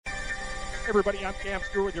Hey everybody, I'm Cam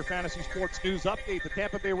Stewart with your Fantasy Sports News Update. The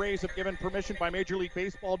Tampa Bay Rays have given permission by Major League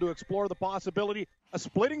Baseball to explore the possibility of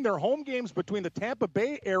splitting their home games between the Tampa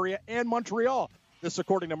Bay area and Montreal. This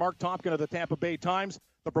according to Mark Tompkin of the Tampa Bay Times.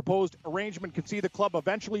 The proposed arrangement could see the club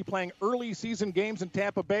eventually playing early season games in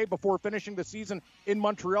Tampa Bay before finishing the season in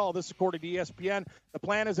Montreal. This according to ESPN. The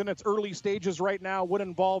plan is in its early stages right now, would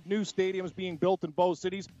involve new stadiums being built in both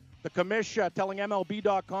cities. The commish telling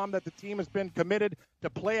MLB.com that the team has been committed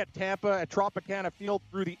to play at Tampa at Tropicana Field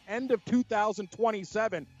through the end of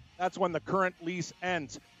 2027. That's when the current lease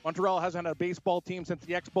ends. Montreal hasn't had a baseball team since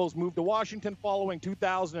the Expos moved to Washington following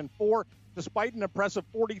 2004. Despite an impressive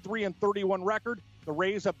 43-31 record, the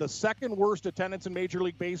Rays have the second worst attendance in Major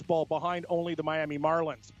League Baseball behind only the Miami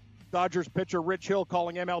Marlins. Dodgers pitcher Rich Hill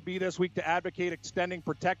calling MLB this week to advocate extending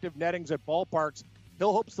protective nettings at ballparks.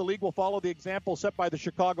 Hill hopes the league will follow the example set by the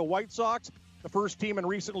Chicago White Sox, the first team in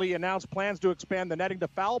recently announced plans to expand the netting to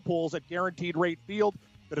foul poles at Guaranteed Rate Field.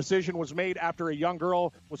 The decision was made after a young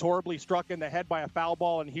girl was horribly struck in the head by a foul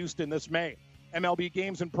ball in Houston this May. MLB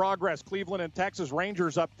games in progress. Cleveland and Texas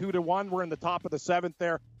Rangers up 2-1. We're in the top of the seventh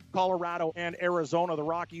there. Colorado and Arizona. The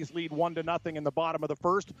Rockies lead 1-0 in the bottom of the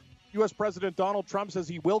first. U.S. President Donald Trump says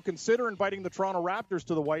he will consider inviting the Toronto Raptors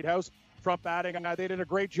to the White House. Trump adding, they did a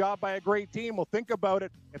great job by a great team. We'll think about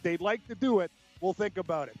it. If they'd like to do it, we'll think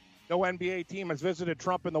about it. No NBA team has visited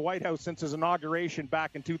Trump in the White House since his inauguration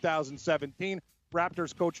back in 2017.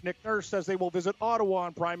 Raptors coach Nick Nurse says they will visit Ottawa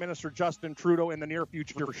and Prime Minister Justin Trudeau in the near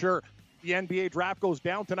future for sure. The NBA draft goes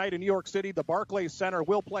down tonight in New York City. The Barclays Center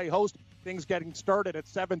will play host. Things getting started at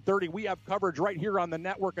 7:30. We have coverage right here on the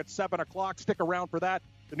network at 7 o'clock. Stick around for that.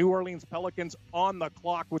 The New Orleans Pelicans on the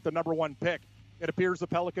clock with the number one pick. It appears the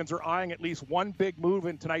Pelicans are eyeing at least one big move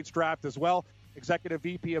in tonight's draft as well. Executive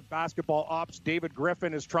VP of Basketball Ops David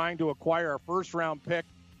Griffin is trying to acquire a first-round pick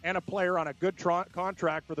and a player on a good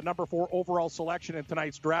contract for the number 4 overall selection in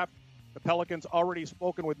tonight's draft. The Pelicans already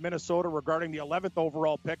spoken with Minnesota regarding the 11th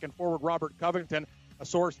overall pick and forward Robert Covington, a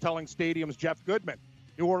source telling Stadium's Jeff Goodman.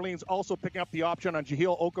 New Orleans also picking up the option on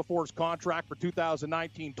Jahlil Okafor's contract for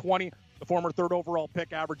 2019-20. The former third overall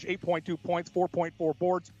pick averaged 8.2 points, 4.4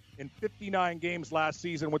 boards in 59 games last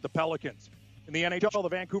season with the Pelicans. In the NHL, the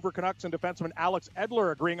Vancouver Canucks and defenseman Alex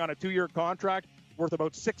Edler agreeing on a 2-year contract worth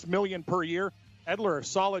about $6 million per year. Edler, a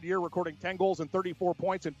solid year, recording 10 goals and 34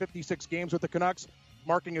 points in 56 games with the Canucks,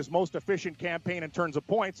 marking his most efficient campaign in terms of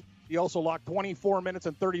points. He also logged 24 minutes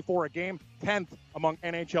and 34 a game, 10th among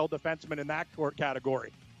NHL defensemen in that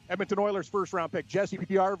category. Edmonton Oilers first-round pick Jesse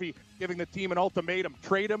Piarvi giving the team an ultimatum.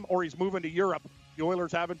 Trade him or he's moving to Europe. The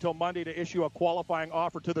Oilers have until Monday to issue a qualifying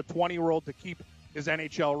offer to the 20-year-old to keep his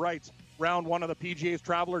NHL rights. Round 1 of the PGA's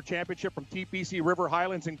Traveler Championship from TPC River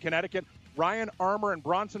Highlands in Connecticut. Ryan Armour and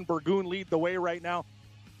Bronson Burgoon lead the way right now,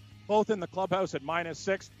 both in the clubhouse at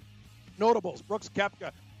 -6. Notables, Brooks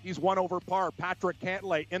Koepka, he's 1 over par. Patrick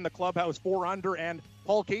Cantlay in the clubhouse, 4 under. And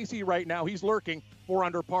Paul Casey right now, he's lurking, 4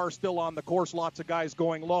 under par, still on the course. Lots of guys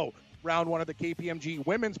going low. Round 1 of the KPMG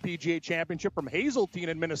Women's PGA Championship from Hazeltine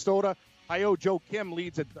in Minnesota. Hyo Jo Kim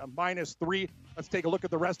leads at -3. Let's take a look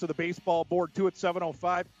at the rest of the baseball board, 2 at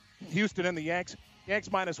 7:05. Houston and the Yanks. Yanks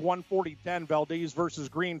 -140-10. Valdez versus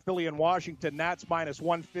Green. Philly and Washington. Nats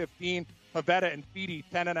 -115. Pavetta and Feedy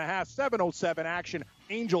 10.5. 7:07 action.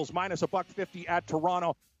 Angels -150 at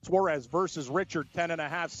Toronto. Suarez versus Richard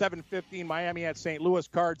 10.5. 7:15 Miami at St. Louis.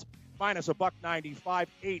 Cards -195.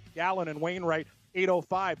 8 Gallen and Wainwright.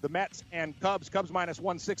 8:05 the Mets and Cubs. Cubs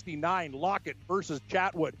 -169. Lockett versus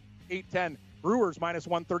Chatwood. 8:10 Brewers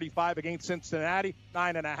 -135 against Cincinnati.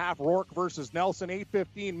 9.5 Rourke versus Nelson.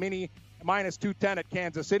 8:15 Mini -210 at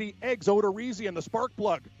Kansas City. Eggs Odorizzi and the spark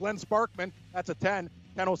plug. Glenn Sparkman, that's a 10.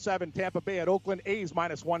 10:07 Tampa Bay at Oakland. A's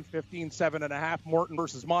 -115, 7.5. Morton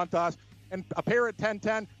versus Montas. And a pair at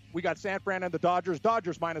 10:10. We got San Fran and the Dodgers.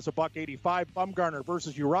 Dodgers -185. Bumgarner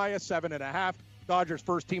versus Uriah, 7.5. Dodgers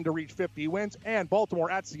first team to reach 50 wins. And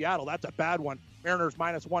Baltimore at Seattle. That's a bad one. Mariners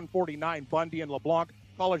 -149. Bundy and LeBlanc.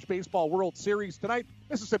 College Baseball World Series tonight.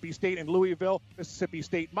 Mississippi State and Louisville. Mississippi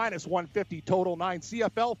State -150 total. 9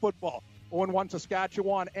 CFL football. 0-1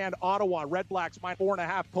 Saskatchewan and Ottawa. Red Blacks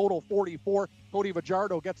 -4.5 total. 44. Cody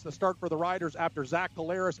Fajardo gets the start for the Riders after Zach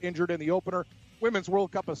Collaros injured in the opener. Women's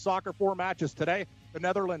World Cup of Soccer, 4 matches today. The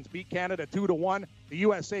Netherlands beat Canada 2-1. The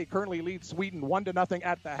USA currently leads Sweden 1-0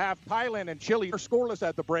 at the half. Thailand and Chile are scoreless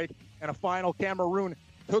at the break. And a final, Cameroon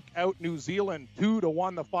took out New Zealand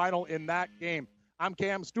 2-1, the final in that game. I'm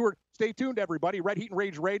Cam Stewart. Stay tuned, everybody. Red Heat and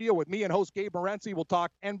Rage Radio with me and host Gabe Morency. We'll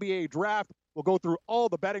talk NBA draft. We'll go through all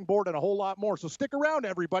the betting board and a whole lot more. So stick around,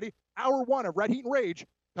 everybody. Hour 1 of Red Heat and Rage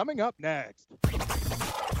coming up next.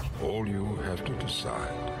 All you have to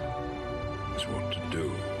decide is what to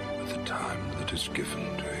do with the time that is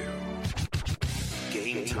given to you.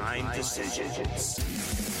 Game time decisions.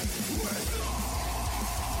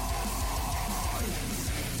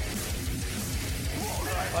 All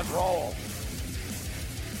right, let's roll.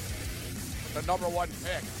 The number one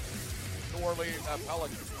pick, New Orleans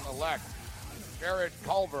Pelicans select Jared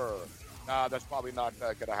Culver. That's probably not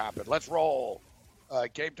going to happen. Let's roll.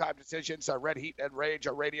 Game time decisions. Red Heat and Rage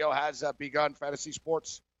Radio has begun. Fantasy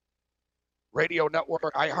Sports Radio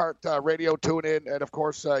Network, iHeart Radio, TuneIn, and of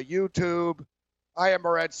course YouTube. I am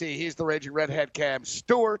Morency. He's the Raging Redhead Cam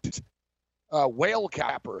Stewart. Whale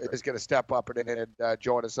Capper is going to step up and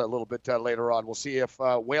join us a little bit later on. We'll see if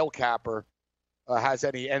Whale Capper has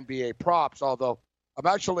any NBA props, although I'm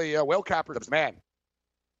actually, Whale Capper's man.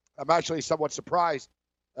 I'm actually somewhat surprised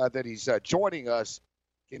that he's joining us,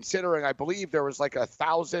 considering I believe there was like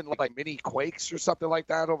 1,000 mini quakes or something like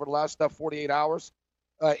that over the last 48 hours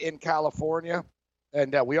in California.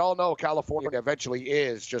 And we all know California eventually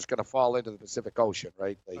is just going to fall into the Pacific Ocean,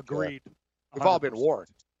 right? Agreed. We've all been warned.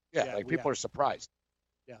 Yeah, people are surprised.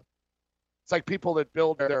 Yeah. It's like people that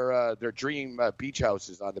build their dream beach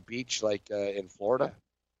houses on the beach, in Florida,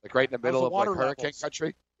 right in the middle of hurricane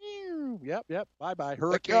country. Yep. Bye-bye.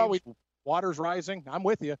 Hurricane, water's rising. I'm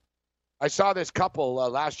with you. I saw this couple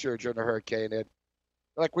last year during the hurricane, and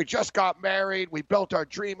we just got married, we built our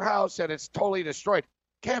dream house, and it's totally destroyed.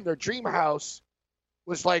 Cam, their dream house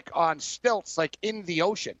was on stilts, in the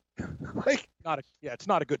ocean. It's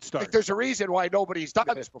not a good start. There's a reason why nobody's done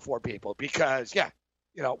this before, people, because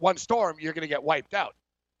one storm you're going to get wiped out,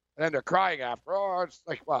 and then they're crying after. Oh, it's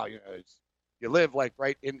wow, you live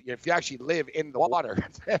right in. If you actually live in the water,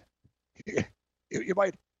 you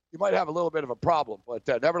might have a little bit of a problem.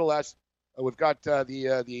 But nevertheless, we've got the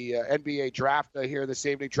NBA draft here this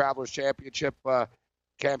evening, Travelers Championship.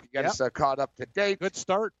 Cam can get us caught up to date. Good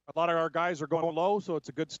start. A lot of our guys are going low, so it's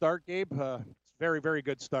a good start, Gabe. It's a very, very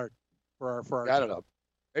good start for our I don't know.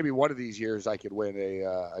 Maybe one of these years I could win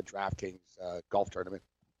a DraftKings golf tournament.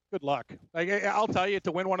 Good luck. I'll tell you,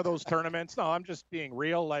 to win one of those tournaments, no, I'm just being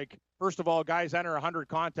real. First of all, guys enter 100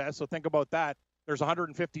 contests, so think about that. There's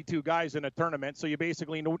 152 guys in a tournament, so you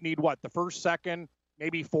basically need what? The first, second,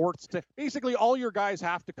 maybe fourth. Basically, all your guys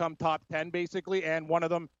have to come top 10, basically, and one of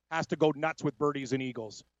them has to go nuts with birdies and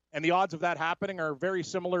eagles. And the odds of that happening are very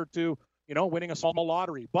similar to, winning a small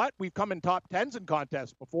lottery. But we've come in top 10s in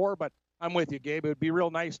contests before, but I'm with you, Gabe. It would be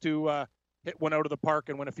real nice to hit one out of the park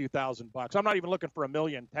and win a few $1,000. I'm not even looking for $1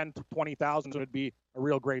 million. 10 to 20,000 would be a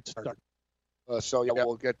real great start.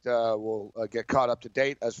 We'll get caught up to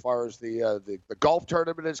date as far as the golf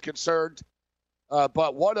tournament is concerned.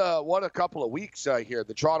 But what a couple of weeks here.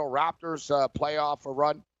 The Toronto Raptors playoff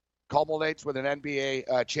run culminates with an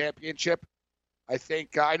NBA championship.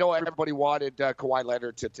 I know everybody wanted Kawhi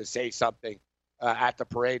Leonard to say something at the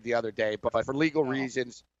parade the other day, but for legal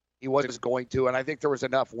reasons, he wasn't going to. And I think there was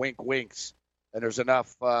enough winks, and there's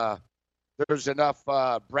enough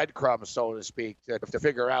breadcrumbs, so to speak, to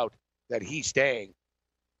figure out that he's staying.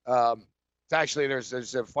 It's actually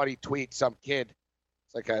there's a funny tweet. Some kid,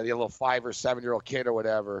 it's a little 5 or 7 year old kid or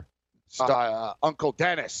whatever. Uncle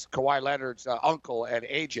Dennis, Kawhi Leonard's uncle and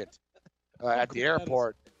agent at the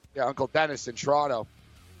airport. Yeah, Uncle Dennis in Toronto.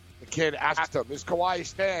 The kid asked him, "Is Kawhi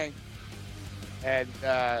staying?" And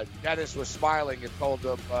Dennis was smiling and told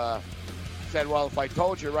him, said, "Well, if I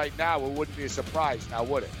told you right now, it wouldn't be a surprise, now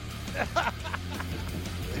would it?"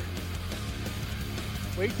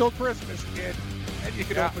 Wait till Christmas, kid, and you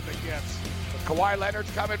can open the gifts. But Kawhi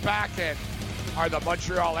Leonard's coming back, and are the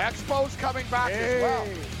Montreal Expos coming back as well?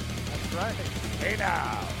 That's right. Hey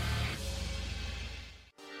now.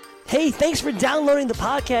 Hey, thanks for downloading the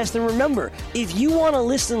podcast. And remember, if you want to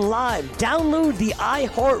listen live, download the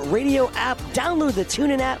iHeart Radio app, download the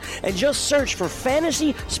TuneIn app, and just search for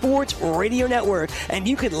Fantasy Sports Radio Network, and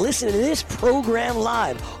you can listen to this program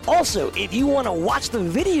live. Also, if you want to watch the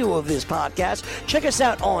video of this podcast, check us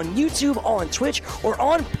out on YouTube, on Twitch, or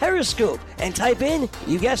on Periscope, and type in,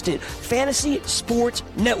 you guessed it, Fantasy Sports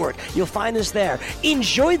Network. You'll find us there.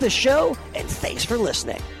 Enjoy the show, and thanks for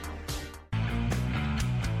listening.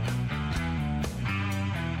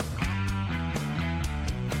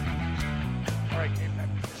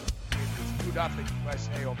 Nothing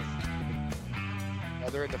USA over.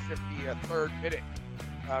 They're in the 53rd minute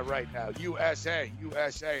right now. USA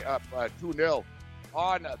up 2-0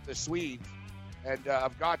 on the Swedes. And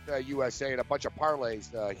I've got USA and a bunch of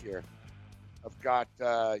parlays here. I've got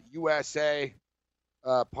USA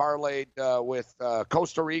parlayed with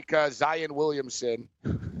Costa Rica, Zion Williamson,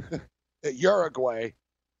 Uruguay,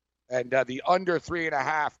 and the under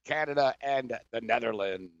 3.5, Canada and the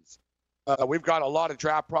Netherlands. We've got a lot of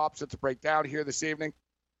draft props to break down here this evening.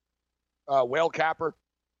 Whale Capper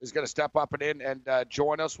is going to step up and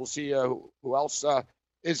join us. We'll see who else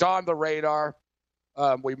is on the radar.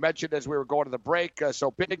 We mentioned as we were going to the break,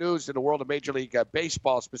 so big news in the world of Major League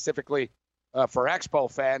Baseball, specifically for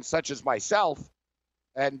Expo fans such as myself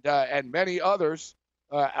and many others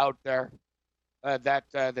out there, that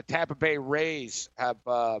the Tampa Bay Rays have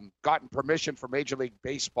gotten permission for Major League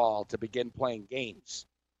Baseball to begin playing games.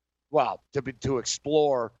 Well, to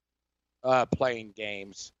explore playing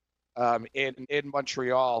games in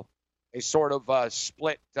Montreal, a sort of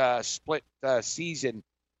split season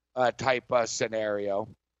type scenario.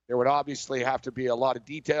 There would obviously have to be a lot of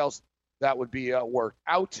details that would be worked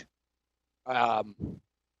out.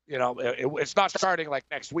 It's not starting like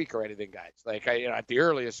next week or anything, guys. Like, at the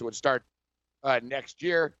earliest, it would start next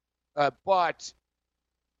year. But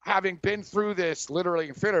having been through this literally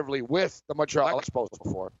and figuratively with the Montreal Expos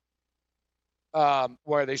before,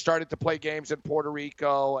 where they started to play games in Puerto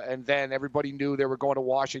Rico, and then everybody knew they were going to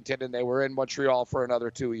Washington, and they were in Montreal for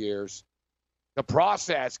another 2 years. The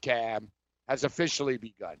process, Cam, has officially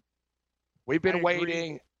begun. We've been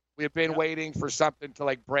waiting. We've been waiting for something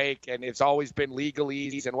to break, and it's always been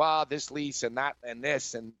legalese and this lease and that and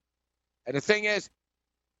this and the thing is,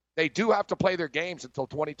 they do have to play their games until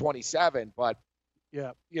 2027, but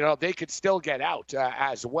they could still get out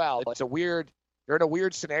as well. They're in a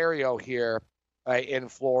weird scenario here in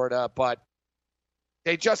Florida, but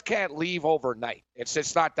they just can't leave overnight. It's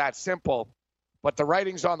just not that simple. But the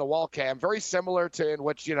writing's on the wall, Cam, very similar to in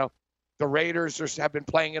which, the Raiders have been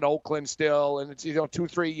playing in Oakland still, and it's,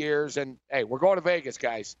 2-3 years, and, hey, we're going to Vegas,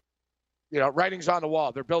 guys. Writing's on the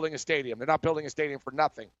wall. They're building a stadium. They're not building a stadium for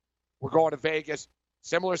nothing. We're going to Vegas.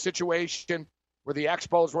 Similar situation where the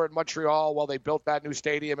Expos were in Montreal while they built that new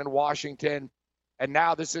stadium in Washington, and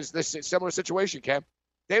now this is similar situation, Cam.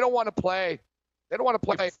 They don't want to play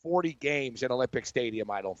 40 games in Olympic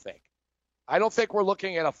Stadium, I don't think. I don't think we're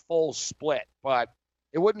looking at a full split, but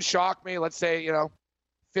it wouldn't shock me. Let's say,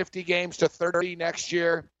 50 games to 30 next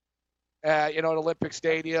year, at Olympic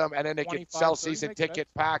Stadium, and then they can sell season ticket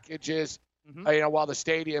packages, while the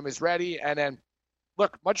stadium is ready. And then,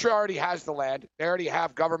 look, Montreal already has the land. They already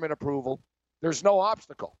have government approval. There's no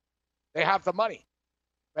obstacle. They have the money.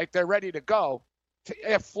 They're ready to go.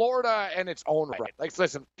 If Florida in its own right,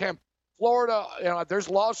 listen, Kim, Florida, there's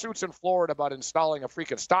lawsuits in Florida about installing a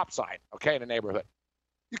freaking stop sign, in a neighborhood.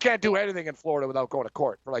 You can't do anything in Florida without going to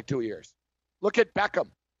court for 2 years. Look at Beckham.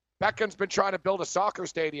 Beckham's been trying to build a soccer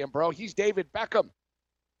stadium, bro. He's David Beckham.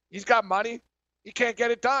 He's got money. He can't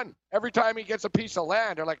get it done. Every time he gets a piece of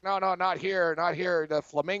land, they're like, no, not here, not here. The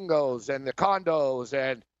flamingos and the condos.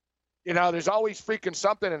 And, there's always freaking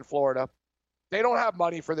something in Florida. They don't have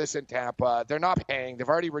money for this in Tampa. They're not paying. They've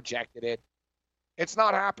already rejected it. It's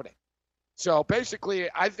not happening. So basically,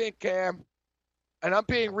 I think, Cam, and I'm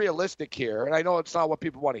being realistic here, and I know it's not what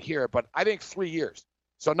people want to hear, but I think 3 years.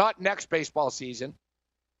 So not next baseball season.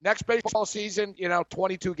 Next baseball season,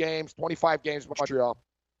 22 games, 25 games with Montreal.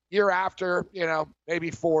 Year after, maybe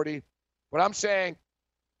 40. But I'm saying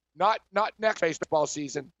not next baseball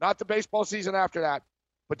season, not the baseball season after that,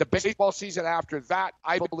 but the baseball season after that,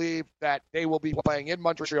 I believe that they will be playing in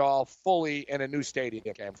Montreal fully in a new stadium,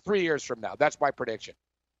 Cam, 3 years from now. That's my prediction.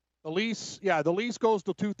 The lease goes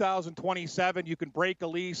to 2027. You can break a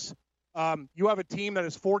lease. You have a team that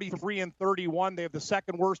is 43-31. They have the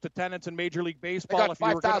second worst attendance in Major League Baseball. They got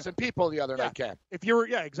 5,000 people the other night, Cam.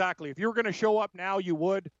 Exactly. If you were going to show up now, you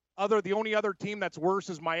would. The only other team that's worse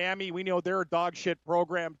is Miami. We know they're a dog shit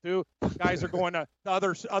program too. Guys are going to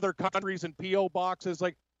other countries and PO boxes.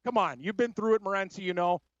 Come on, you've been through it,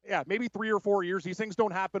 Morency. Yeah, maybe 3 or 4 years. These things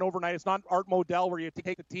don't happen overnight. It's not Art Modell where you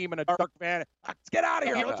take a team in a dark van. Let's get out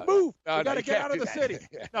of here. Let's move. We got to get out of the city.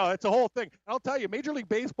 No, it's a whole thing. I'll tell you, Major League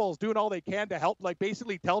Baseball is doing all they can to help,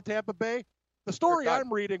 basically tell Tampa Bay. The story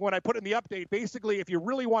I'm reading when I put in the update, basically, if you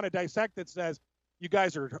really want to dissect it, says you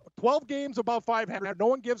guys are 12 games above 500. No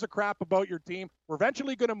one gives a crap about your team. We're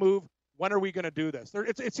eventually going to move. When are we going to do this?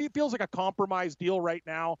 It feels like a compromise deal right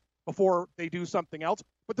now before they do something else.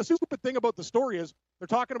 But the stupid thing about the story is they're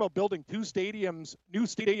talking about building new stadiums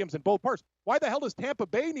in both parts. Why the hell does Tampa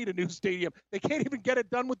Bay need a new stadium? They can't even get it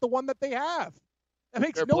done with the one that they have. That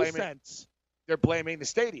makes no sense. They're blaming the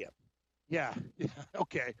stadium. Yeah.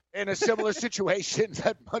 Okay. In a similar situation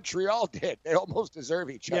that Montreal did. They almost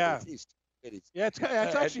deserve each other. These cities. Yeah, it's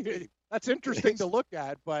actually that's interesting to look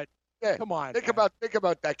at, but come on. Think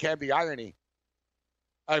about that, Cam, the irony.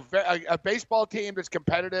 A baseball team that's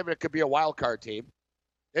competitive, it could be a wild card team.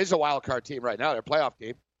 Is a wild card team right now, their playoff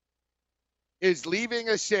team, is leaving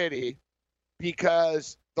a city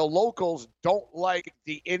because the locals don't like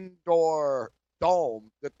the indoor dome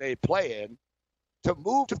that they play in, to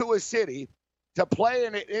move to a city to play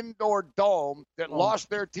in an indoor dome that lost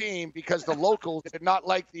their team because the locals did not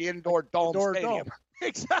like the indoor dome stadium.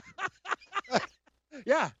 Exactly.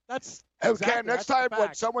 Yeah, that's exactly. Okay, next time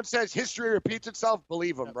when someone says history repeats itself,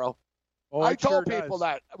 believe them, bro. Oh, I told people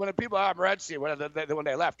that when the people at Morency, when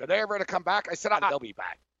they left, are they ever going to come back? I said, they'll be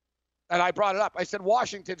back. And I brought it up. I said,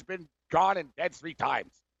 Washington's been gone and dead 3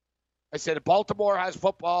 times. I said, Baltimore has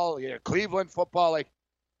football, Cleveland football. Like,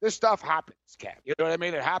 this stuff happens, Cam. You know what I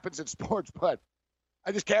mean? It happens in sports, but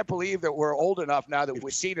I just can't believe that we're old enough now that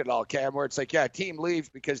we've seen it all, Cam, where it's like, a team leaves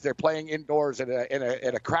because they're playing indoors in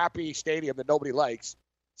a crappy stadium that nobody likes.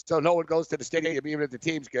 So no one goes to the stadium, even if the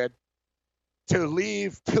team's good. To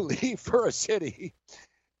leave for a city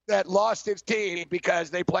that lost its team because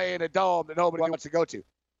they play in a dome that nobody wants to go to.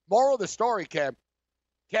 Moral of the story, Cam,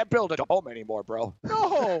 can't build a dome anymore, bro.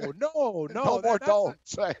 No. No more domes.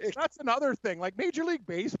 That's another thing. Like Major League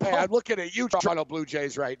Baseball. Hey, I'm looking at you, Toronto Blue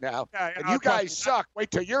Jays, right now. And you guys suck. Wait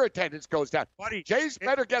till your attendance goes down. Buddy, Jays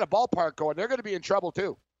better get a ballpark going. They're going to be in trouble,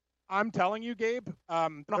 too. I'm telling you, Gabe,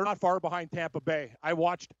 they're not far behind Tampa Bay. I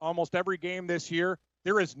watched almost every game this year.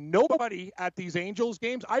 There is nobody at these Angels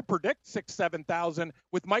games. I predict 7,000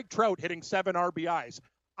 with Mike Trout hitting 7 RBIs.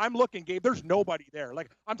 I'm looking, Gabe. There's nobody there. Like,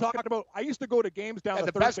 I'm talking about, I used to go to games down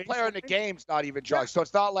the best player in the game's not even drunk. So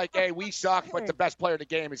it's not like, hey, we suck, but the best player in the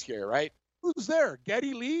game is here, right? Who's there?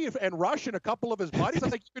 Geddy Lee and Rush and a couple of his buddies. I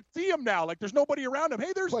was like, you could see him now. Like, there's nobody around him.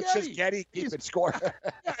 Hey, there's Geddy. Just Geddy keeping score.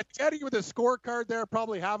 Yeah, Geddy with his scorecard there,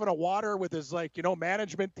 probably having a water with his,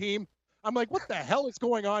 management team. I'm like, what the hell is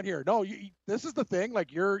going on here? No, this is the thing.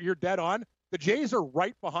 Like, you're dead on. The Jays are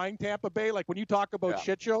right behind Tampa Bay. Like, when you talk about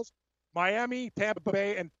shit shows, Miami, Tampa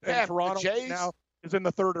Bay, and Toronto Jays, now is in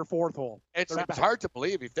the 3rd or 4th hole. It's hard to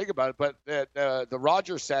believe if you think about it, but the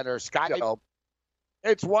Rogers Center, Sky Dome,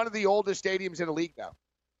 it's one of the oldest stadiums in the league now.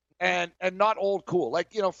 And not old cool.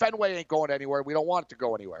 Like, Fenway ain't going anywhere. We don't want it to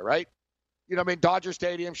go anywhere, right? Dodger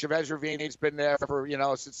Stadium, Chavez Ravini's been there for,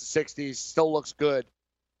 since the 60s, still looks good.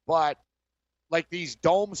 But, like, these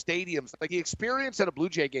dome stadiums, like, the experience at a Blue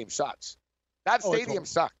Jay game sucks. That stadium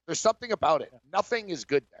sucks. There's something about it. Nothing is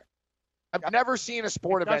good there. I've never seen a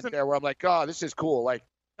sport event there where I'm like, oh, this is cool. Like,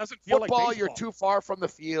 football, like you're too far from the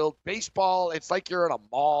field. Baseball, it's like you're in a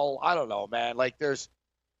mall. I don't know, man. Like,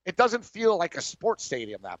 it doesn't feel like a sports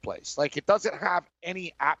stadium, that place. Like, it doesn't have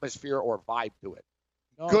any atmosphere or vibe to it.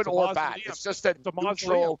 No, good or bad. It's just a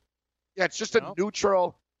neutral. Yeah, it's just a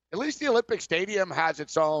neutral. At least the Olympic Stadium has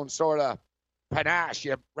its own sort of panache.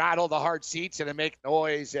 You rattle the hard seats and it make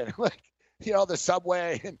noise, and the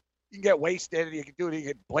subway, and you can get wasted and you can do it. You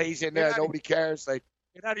can blaze in there. Nobody cares. Like,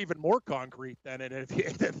 it had even more concrete than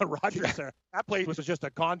the Rogers Center. That place was just a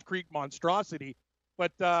concrete monstrosity.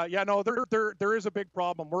 But there is a big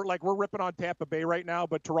problem. We're ripping on Tampa Bay right now,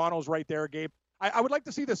 but Toronto's right there, Gabe. I would like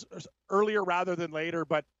to see this earlier rather than later,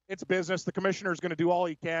 but it's business. The commissioner is going to do all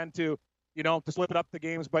he can to slip it up the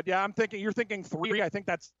games. But yeah, you're thinking 3. I think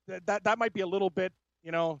that might be a little bit,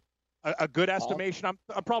 a good estimation.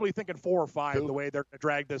 I'm probably thinking 4 or 5 the way they're going to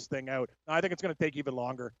drag this thing out. I think it's going to take even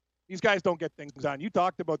longer. These guys don't get things done. You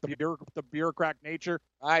talked about the bureaucrat nature.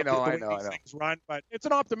 I know. Things run, but it's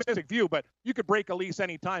an optimistic view. But you could break a lease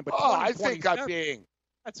anytime. But I think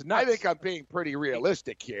I'm being pretty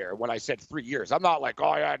realistic here when I said 3 years. I'm not like,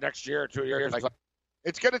 oh yeah, next year, 2 years. Like,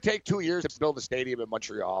 it's going to take 2 years to build a stadium in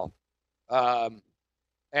Montreal.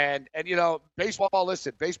 And baseball.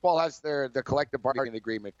 Listen, baseball has their collective bargaining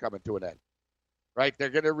agreement coming to an end, right?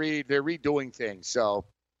 They're redoing things, so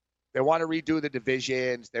they want to redo the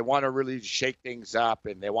divisions. They want to really shake things up,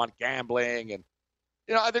 and they want gambling. And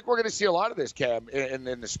I think we're going to see a lot of this, Cam,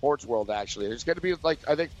 in the sports world. Actually, there's going to be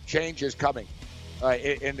I think change is coming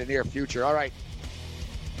in the near future. All right,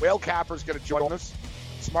 Whale Capper's going to join us.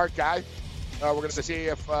 Smart guy. We're going to see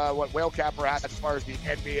if what Whale Capper has as far as the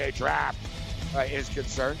NBA draft is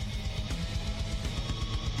concerned.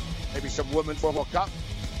 Maybe some Women's World Cup,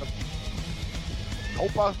 some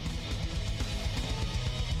Copa.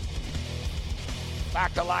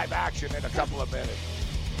 Back to live action in a couple of minutes.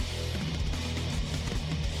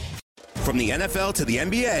 From the NFL to the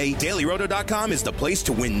NBA, DailyRoto.com is the place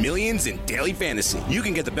to win millions in daily fantasy. You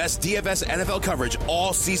can get the best DFS NFL coverage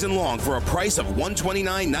all season long for a price of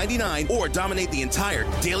 $129.99 or dominate the entire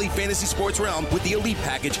daily fantasy sports realm with the Elite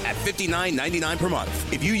Package at $59.99 per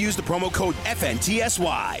month. If you use the promo code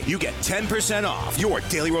FNTSY, you get 10% off your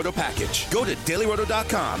Daily Roto package. Go to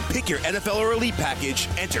DailyRoto.com, pick your NFL or Elite Package,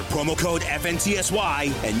 enter promo code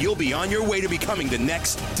FNTSY, and you'll be on your way to becoming the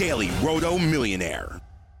next Daily Roto millionaire.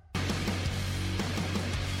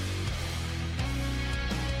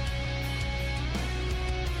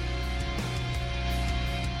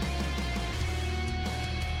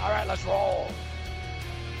 All right, let's roll.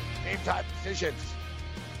 Game time decisions.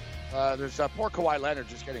 There's poor Kawhi Leonard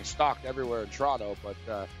just getting stalked everywhere in Toronto, but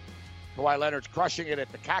Kawhi Leonard's crushing it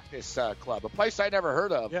at the Cactus Club, a place I never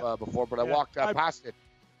heard of before, but I walked past it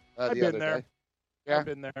the other day. Yeah. I've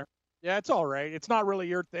been there. Yeah, it's all right. It's not really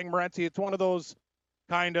your thing, Morency. It's one of those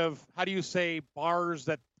kind of, how do you say, bars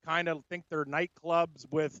that kind of think they're nightclubs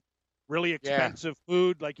with really expensive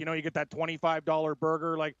food. Like, you get that $25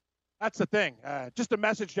 burger. Like, that's the thing. Just a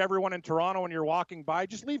message to everyone in Toronto when you're walking by,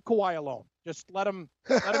 just leave Kawhi alone. Just let him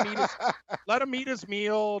eat his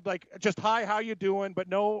meal. Like, just hi, how you doing? But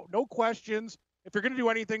no questions. If you're going to do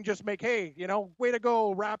anything, just make, hey, way to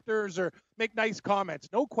go, Raptors, or make nice comments.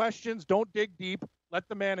 No questions. Don't dig deep. Let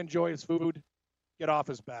the man enjoy his food. Get off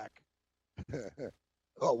his back.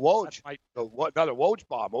 Oh, Woj. Another Woj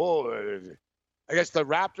bomb. Oh, I guess the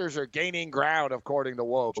Raptors are gaining ground, according to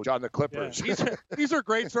Woj, on the Clippers. Yeah, these are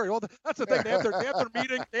great stories. Well, that's the thing.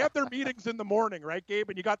 They have their meetings in the morning, right, Gabe?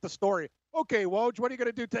 And you got the story. Okay, Woj, what are you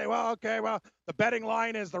going to do today? Well, the betting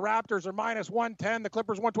line is the Raptors are minus 110, the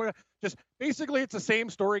Clippers 120. Just basically, it's the same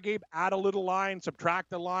story, Gabe. Add a little line,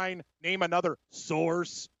 subtract a line, name another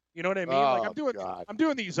source. You know what I mean? I'm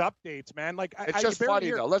doing these updates, man. Like, it's just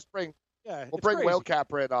funny though. We'll bring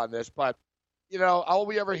Whalecapper in on this, but all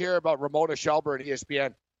we ever hear about Ramona Shelburne,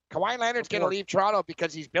 ESPN. Kawhi Leonard's going to leave Toronto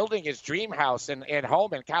because he's building his dream house and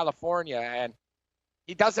home in California, and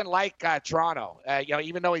he doesn't like Toronto.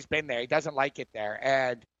 Even though he's been there, he doesn't like it there.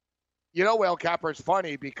 And Whalecapper, it's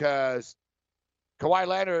funny because Kawhi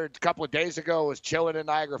Leonard a couple of days ago was chilling in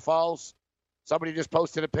Niagara Falls. Somebody just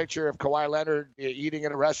posted a picture of Kawhi Leonard eating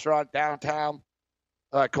in a restaurant downtown.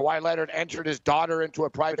 Kawhi Leonard entered his daughter into a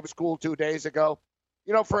private school 2 days ago.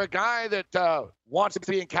 For a guy that wants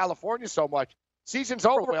to be in California so much, season's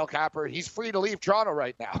over, Whalecapper. He's free to leave Toronto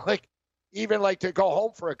right now. Even to go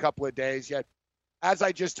home for a couple of days. Yet, as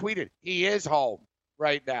I just tweeted, he is home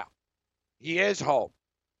right now. He is home.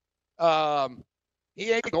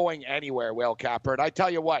 He ain't going anywhere, Whalecapper. And I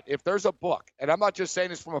tell you what, if there's a book, and I'm not just saying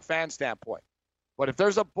this from a fan standpoint, but if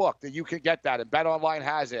there's a book that you can get that, and BetOnline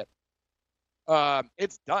has it,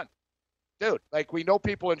 it's done. Dude, we know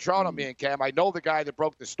people in Toronto, me and Cam. I know the guy that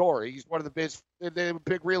broke the story. He's one of the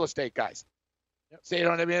big real estate guys. Yep. So, you know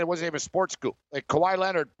what I mean? It wasn't even a sports scoop. Kawhi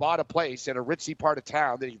Leonard bought a place in a ritzy part of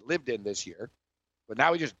town that he lived in this year. But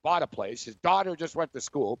now he just bought a place. His daughter just went to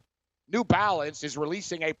school. New Balance is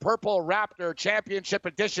releasing a Purple Raptor Championship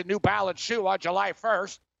Edition New Balance shoe on July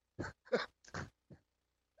 1st.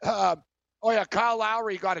 Kyle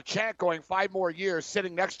Lowry got a chant going 5 more years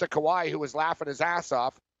sitting next to Kawhi, who was laughing his ass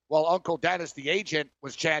off, while Uncle Dennis, the agent,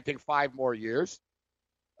 was chanting 5 more years.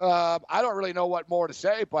 I don't really know what more to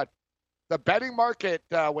say, but the betting market,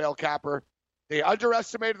 Whalecapper, they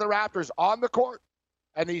underestimated the Raptors on the court,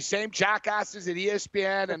 and these same jackasses at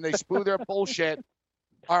ESPN, and they spew their bullshit,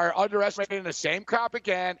 are underestimating the same crap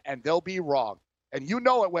again, and they'll be wrong. And you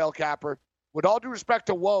know it, Whalecapper. With all due respect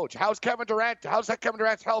to Woj, how's Kevin Durant? How's that Kevin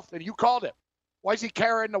Durant's health? And you called it. Why is he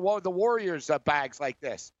carrying the Warriors bags like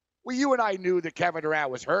this? Well, you and I knew that Kevin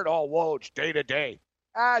Durant was hurt all Woj day to day.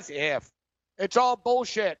 As if. It's all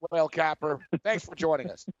bullshit, Whalecapper. Thanks for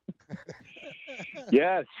joining us.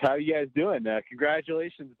 Yes. How you guys doing?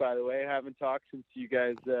 Congratulations, by the way. I haven't talked since you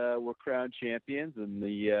guys were crowned champions, and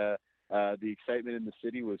the excitement in the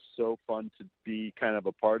city was so fun to be kind of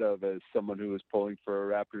a part of as someone who was pulling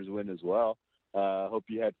for a Raptors win as well. Hope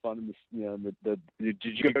you had fun in did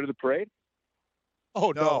you go to the parade?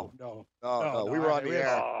 Oh, no. We were on the air.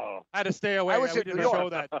 I had to stay away. We did a show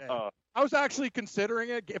that day. I was actually considering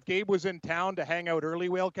it if Gabe was in town to hang out early,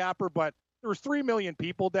 Whalecapper, but there was 3 million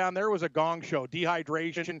people down there. It was a gong show,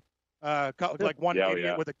 dehydration, one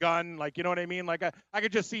idiot with a gun. You know what I mean? I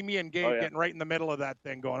could just see me and Gabe getting right in the middle of that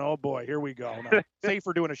thing going, oh, boy, here we go. No, safe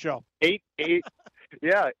for doing a show. 8%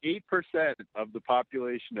 of the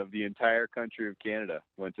population of the entire country of Canada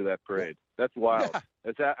went to that parade. That's wild. Yeah.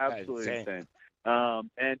 That's absolutely insane.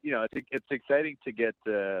 And it's exciting to get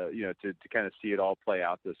to kind of see it all play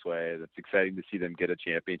out this way. It's exciting to see them get a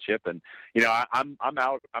championship. And I'm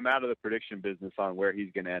out of the prediction business on where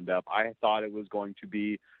he's going to end up. I thought it was going to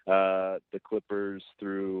be the Clippers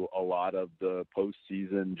through a lot of the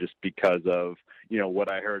postseason, just because of what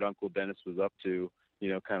I heard Uncle Dennis was up to.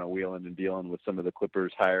 Kind of wheeling and dealing with some of the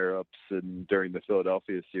Clippers higher ups, and during the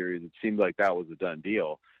Philadelphia series, it seemed like that was a done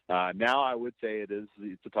deal. Now I would say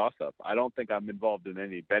it's a toss up. I don't think I'm involved in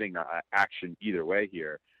any betting action either way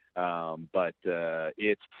here. But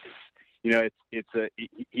he's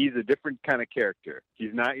a different kind of character.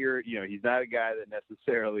 He's not he's not a guy that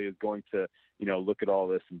necessarily is going to, look at all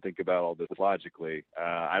this and think about all this logically.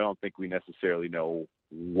 I don't think we necessarily know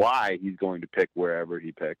why he's going to pick wherever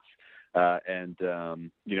he picks. I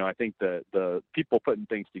think the people putting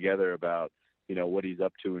things together about, what he's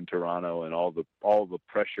up to in Toronto and all the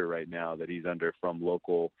pressure right now that he's under from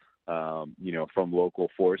local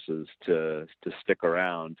forces to stick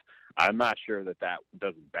around. I'm not sure that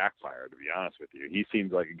doesn't backfire, to be honest with you. He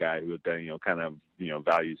seems like a guy who,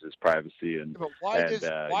 values his privacy and. But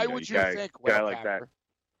why would you think, Will like that?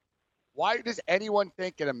 Why does anyone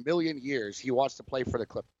think in a million years he wants to play for the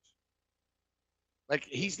Clippers? Like,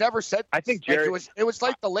 he's never said. I think Jerry. It was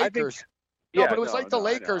like the Lakers.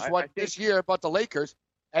 Lakers this year about the Lakers,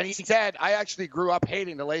 and he said, "I actually grew up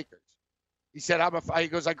hating the Lakers." He said, I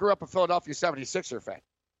grew up a Philadelphia 76er fan.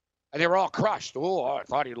 And they were all crushed. Oh, I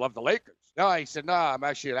thought he loved the Lakers. No, he said, no, I'm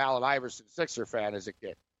actually an Allen Iverson Sixer fan as a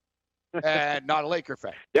kid. And not a Laker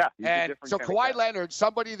fan. Yeah. And so Kawhi Leonard,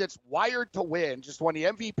 somebody that's wired to win, just won the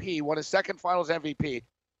MVP, won his second finals MVP,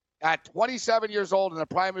 at 27 years old in the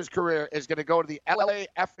prime of his career, is going to go to the LA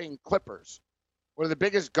effing Clippers, one of the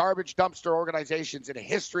biggest garbage dumpster organizations in the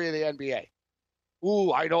history of the NBA.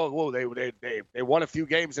 Ooh, I know. Ooh, they won a few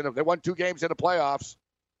games they won 2 games in the playoffs.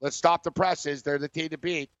 Let's stop the presses. They're the team to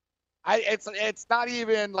beat. It's not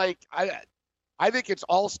even like I think it's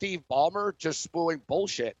all Steve Ballmer just spewing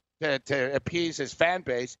bullshit to appease his fan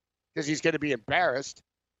base because he's going to be embarrassed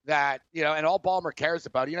that and all Ballmer cares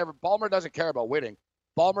about. Ballmer doesn't care about winning.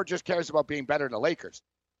 Ballmer just cares about being better than the Lakers,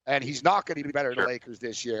 and he's not going to be better than the Lakers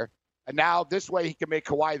this year. And now this way he can make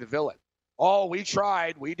Kawhi the villain. Oh, we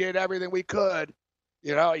tried. We did everything we could.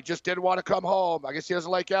 He just didn't want to come home. I guess he doesn't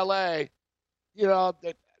like L.A.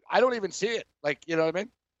 I don't even see it. Like, you know what I mean?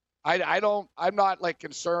 I'm not like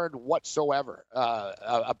concerned whatsoever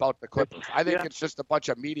about the Clippers. I think it's just a bunch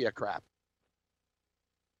of media crap.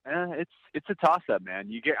 It's a toss-up,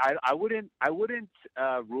 man. I wouldn't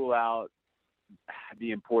rule out the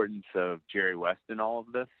importance of Jerry West in all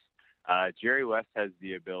of this. Jerry West has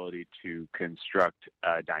the ability to construct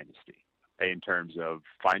a dynasty in terms of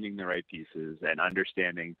finding the right pieces and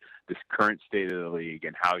understanding this current state of the league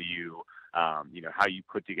and how you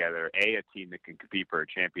put together a team that can compete for a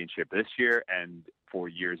championship this year and for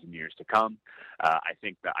years and years to come. I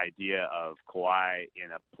think the idea of Kawhi in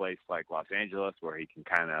a place like Los Angeles where he can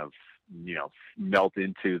kind of, melt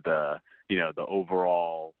into the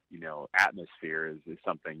overall, atmosphere is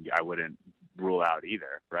something I wouldn't rule out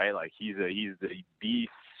either, right? Like he's the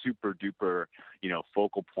super duper,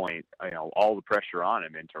 focal point, all the pressure on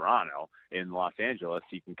him in Toronto. In Los Angeles,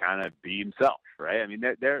 he can kind of be himself, right? I mean,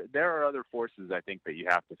 there are other forces I think that you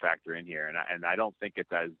have to factor in here, and I don't think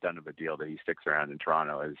it's as done of a deal that he sticks around in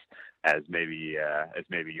Toronto as maybe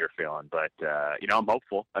you're feeling. But I'm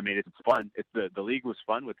hopeful. I mean, it's fun. The league was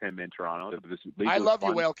fun with him in Toronto. I love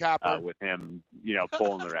you, Whale Capper. With him,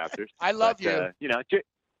 pulling the Raptors. I love you.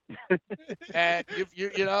 And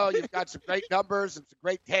you've got some great numbers and some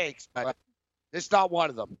great takes, but it's not one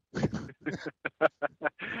of them.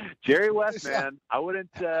 Jerry West, man, I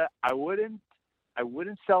wouldn't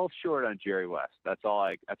sell short on Jerry West. That's all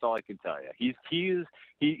I can tell you.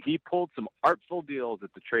 He pulled some artful deals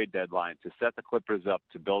at the trade deadline to set the Clippers up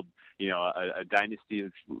to build, a dynasty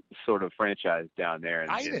sort of franchise down there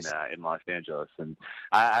in Los Angeles. And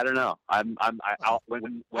I don't know. I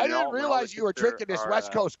didn't realize you were drinking this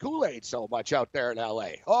West Coast Kool-Aid so much out there in LA.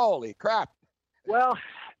 Holy crap! Well,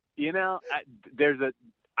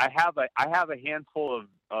 I have a handful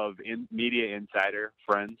of media insider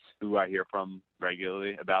friends who I hear from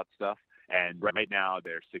regularly about stuff, and right now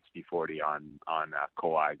they're 60-40 on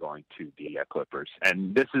Kawhi going to the Clippers.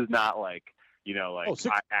 And this is not like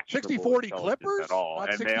 60-40 Clippers at all.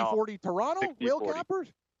 Not and 60-40 Toronto. Wheel Cappers.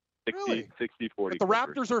 60-40. But the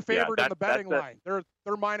Raptors are favored in the betting line. They're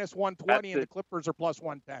minus 120 and the Clippers are plus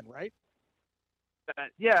 110, right?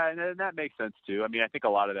 Yeah, and that makes sense too. I mean, I think a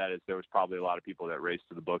lot of that is there was probably a lot of people that raced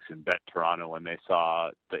to the books and bet Toronto when they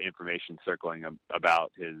saw the information circling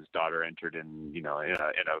about his daughter entered in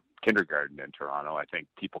a kindergarten in Toronto. I think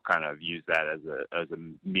people kind of use that as a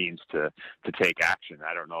means to take action.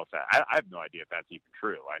 I don't know if I have no idea if that's even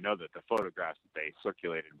true. I know that the photographs that they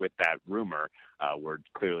circulated with that rumor were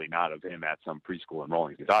clearly not of him at some preschool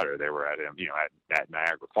enrolling his daughter. They were at him, at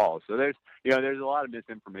Niagara Falls. So there's a lot of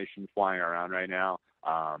misinformation flying around right now.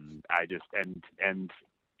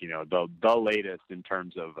 The latest in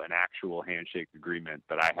terms of an actual handshake agreement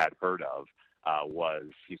that I had heard of was,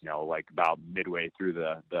 like about midway through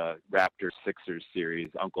the Raptors-Sixers series,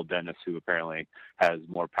 Uncle Dennis, who apparently has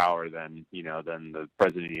more power than the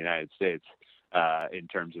President of the United States, in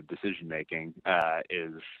terms of decision making,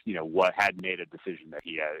 is what had made a decision that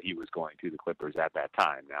he was going to the Clippers at that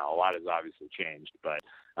time. Now a lot has obviously changed, but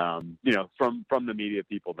from the media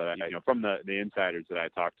people that from the insiders that I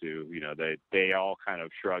talked to, they all kind of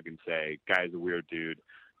shrug and say, "Guy's a weird dude."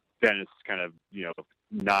 Dennis kind of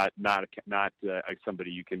not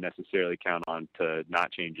somebody you can necessarily count on to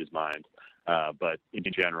not change his mind. But in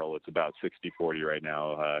general, it's about 60-40 right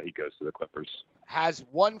now. He goes to the Clippers. Has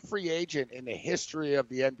one free agent in the history of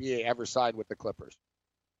the NBA ever signed with the Clippers?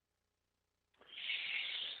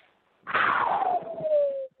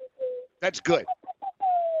 That's good.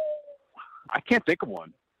 I can't think of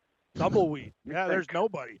one. Tumbleweed. Yeah, there's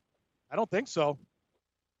nobody. I don't think so.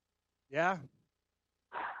 Yeah.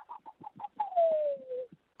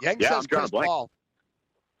 Yang says Chris Paul.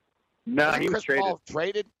 No, he was traded. Paul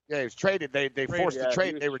traded? Yeah, he was traded. They forced the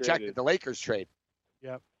trade. They rejected the Lakers trade.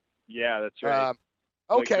 Yep. Yeah, that's right.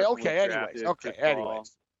 Okay.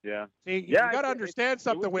 Anyways. Yeah. See, you got to understand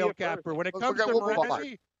something, Whale Capper. When it comes to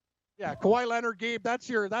Randy, Kawhi Leonard, Gabe, that's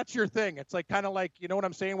your thing. It's like kind of like, you know what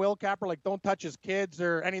I'm saying, Whale Capper? Like, don't touch his kids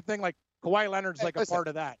or anything. Like, Kawhi Leonard's like a part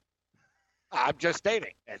of that. I'm just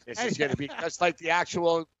stating. This is going to be just like the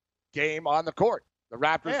actual game on the court. The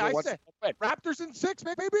Raptors Raptors in 6,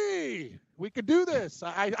 maybe. We could do this.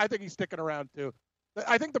 I think he's sticking around, too.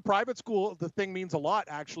 I think the private school, the thing means a lot,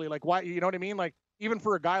 actually. Like, why? You know what I mean? Like, even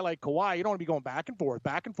for a guy like Kawhi, you don't want to be going back and forth,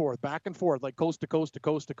 like coast to coast to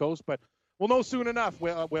coast to coast. But we'll know soon enough,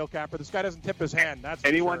 Whale Capper. This guy doesn't tip his hand. That's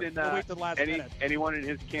anyone for sure. in wait till the last minute. Anyone in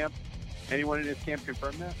his camp? Anyone in his camp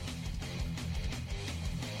confirm that?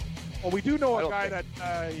 Well, we do know a guy that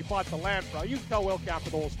he bought the land from. You can tell Whale Capper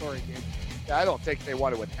the whole story, Gabe. I don't think they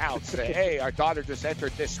want to announce, say, hey, our daughter just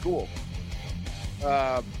entered this school.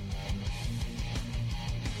 All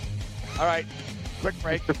right, quick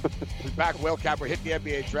break. We're back. Whale Capper hit the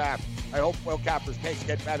NBA draft. I hope Whale Capper's takes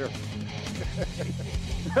get better.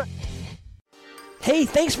 Hey,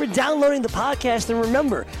 thanks for downloading the podcast. And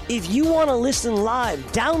remember, if you want to listen live,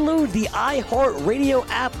 download the iHeartRadio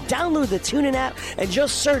app, download the TuneIn app, and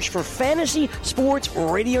just search for Fantasy Sports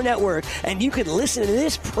Radio Network, and you can listen to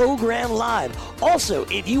this program live. Also,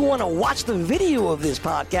 if you want to watch the video of this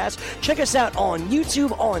podcast, check us out on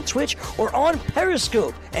YouTube, on Twitch, or on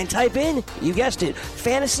Periscope, and type in, you guessed it,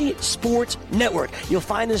 Fantasy Sports Network. You'll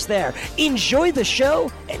find us there. Enjoy the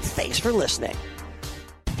show, and thanks for listening.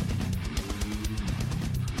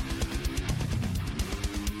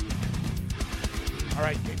 All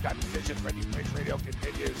right, game time decisions. Ready Place Radio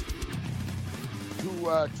continues.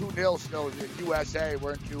 2-0 still in the USA.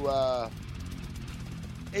 We're into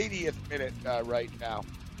 80th minute right now.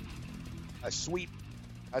 A sweep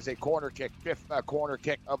as a corner kick, fifth corner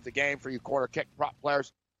kick of the game for you corner kick prop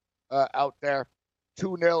players out there.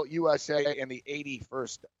 2-0 USA in the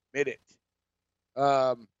 81st minute.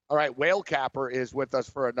 All right, Whale Capper is with us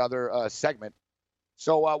for another segment.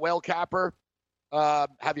 So, Whale Capper,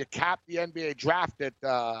 have you capped the NBA draft at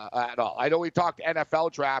all? I know we talked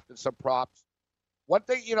NFL draft and some props. One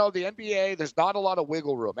thing, the NBA, there's not a lot of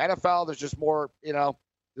wiggle room. NFL, there's just more,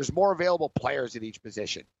 there's more available players at each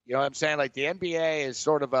position. You know what I'm saying? Like the NBA is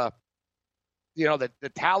sort of a,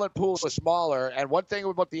 the talent pool is smaller. And one thing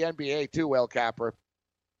about the NBA too, Whale Capper,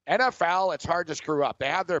 NFL, it's hard to screw up. They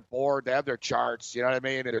have their board, they have their charts, you know what I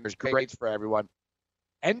mean? And there's grades for everyone.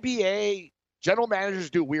 NBA general managers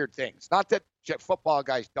do weird things. Not that football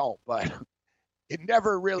guys don't, but you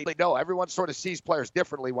never really know. Everyone sort of sees players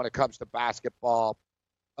differently when it comes to basketball.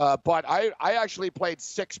 But I actually played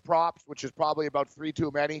 6 props, which is probably about 3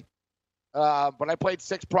 too many. But I played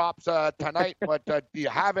 6 props tonight. But do you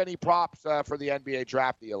have any props for the NBA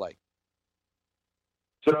draft that you like?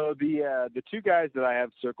 So the 2 guys that I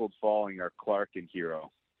have circled falling are Clark and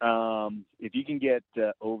Hero. If you can get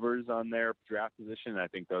overs on their draft position, I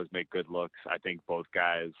think those make good looks. I think both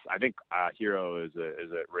guys. I think Hero is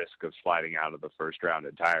at risk of sliding out of the first round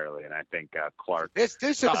entirely, and I think Clark. This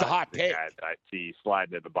is a hot take. Guy that I see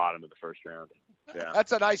sliding at the bottom of the first round. Yeah,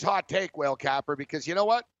 that's a nice hot take, Whale Capper, because you know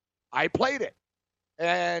what? I played it,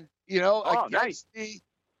 and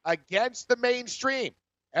against the mainstream.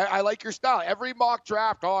 I like your style. Every mock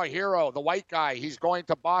draft, Hero, the white guy, he's going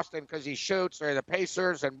to Boston because he shoots, or the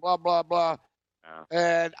Pacers, and blah, blah, blah. Yeah.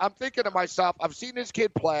 And I'm thinking to myself, I've seen this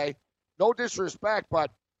kid play. No disrespect,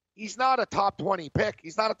 but he's not a top 20 pick.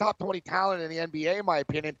 He's not a top 20 talent in the NBA, in my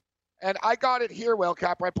opinion. And I got it here, Whale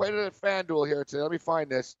Capper. I played it at FanDuel here today. Let me find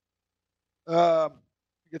this.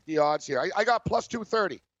 Get the odds here. I got plus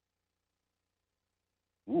 230.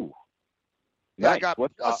 Ooh. Yeah,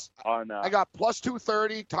 nice. I got plus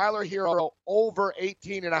 230. Tyler Hero over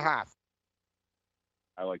 18.5.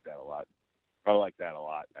 I like that a lot. I like that a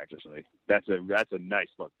lot, actually. That's a nice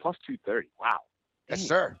look. Plus 230. Wow. Yes,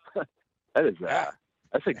 sir.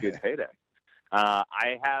 That's a good payday. I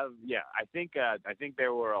think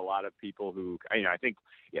there were a lot of people who,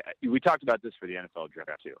 we talked about this for the NFL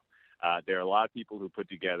draft too. There are a lot of people who put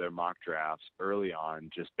together mock drafts early on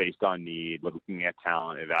just based on need, looking at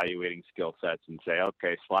talent, evaluating skill sets, and say,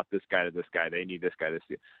 okay, swap this guy to this guy. They need this guy,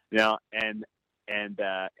 and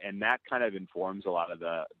that kind of informs a lot of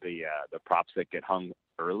the props that get hung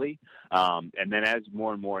early. And then as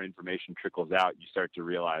more and more information trickles out, you start to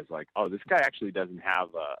realize, like, oh, this guy actually doesn't have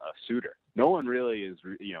a suitor. No one really is,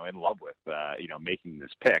 in love with, making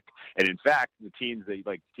this pick. And in fact, the teams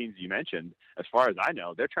you mentioned, as far as I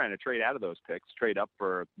know, they're trying to trade out of those picks, trade up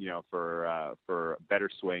for better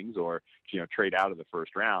swings, or, trade out of the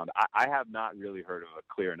first round. I have not really heard of a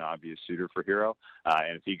clear and obvious suitor for Hero.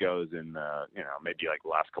 And if he goes in, maybe like the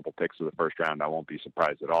last couple picks of the first round, I won't be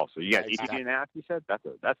surprised at all. So you got 18.5, you said? That's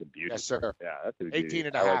a beauty. Yes, sir. Yeah, that's a beauty.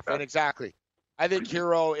 18.5, and exactly. I think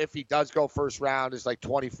Hero, if he does go first round, is like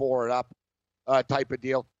 24 and up type of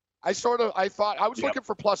deal. I thought I was looking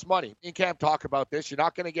for plus money. Me and Cam talk about this. You're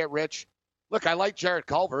not going to get rich. Look, I like Jared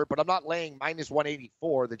Culver, but I'm not laying minus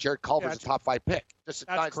 184 that Jared Culver's a top 5 pick. It's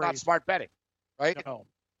not smart betting, right? No.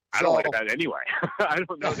 I don't like that anyway. I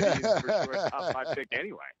don't know that he's for sure a top 5 pick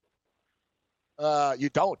anyway. You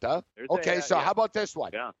don't, huh? How about this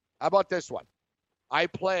one? Yeah. How about this one? I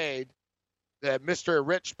played the Mr.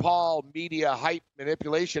 Rich Paul media hype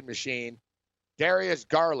manipulation machine, Darius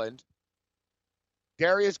Garland.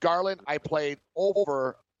 I played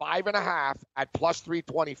over 5.5 at plus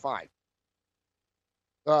 325.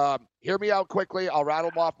 Hear me out quickly. I'll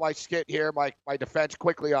rattle off my skit here, my defense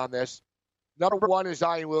quickly on this. Number 1 is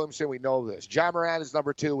Zion Williamson. We know this. Ja Morant is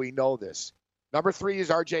number 2. We know this. Number 3 is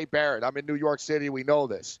R.J. Barrett. I'm in New York City. We know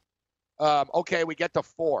this. We get to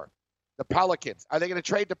 4. The Pelicans. Are they going to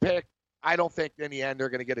trade the pick? I don't think in the end they're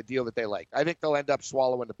going to get a deal that they like. I think they'll end up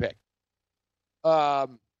swallowing the pick.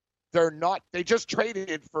 They're not. They just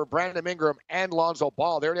traded for Brandon Ingram and Lonzo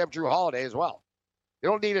Ball. They already have Drew Holiday as well. They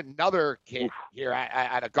don't need another kid here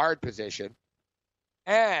at a guard position.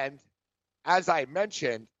 And as I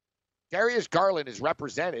mentioned, Darius Garland is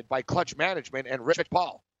represented by Clutch Management and Rich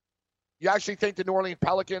Paul. You actually think the New Orleans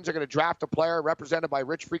Pelicans are going to draft a player represented by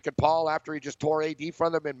Rich freaking Paul after he just tore AD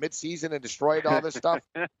from them in midseason and destroyed all this stuff?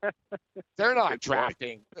 They're not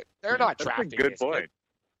drafting. They're not drafting. That's a good point.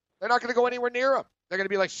 They're not going to go anywhere near him. They're going to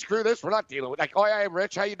be like, screw this. We're not dealing with it. Like, oh, yeah,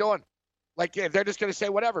 Rich, how you doing? Like, yeah, they're just going to say,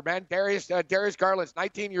 whatever, man. Darius Garland's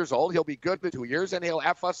 19 years old. He'll be good for 2 years, and he'll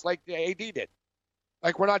F us like AD did.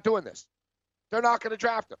 Like, we're not doing this. They're not going to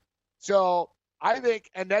draft him. So I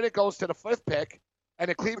think, and then it goes to the 5th pick, and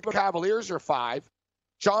the Cleveland Cavaliers are 5.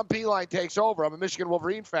 John Beilein takes over. I'm a Michigan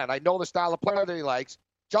Wolverine fan. I know the style of player that he likes.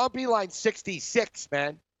 John Beilein's 66,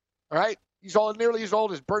 man. All right? He's nearly as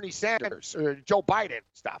old as Bernie Sanders or Joe Biden and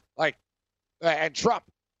stuff. Like, and Trump.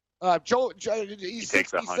 He's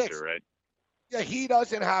 66. A hunter, right? Yeah, he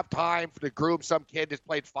doesn't have time to groom some kid that's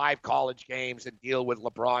played 5 college games and deal with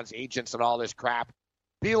LeBron's agents and all this crap.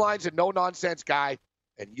 Beilein's a no-nonsense guy,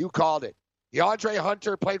 and you called it. DeAndre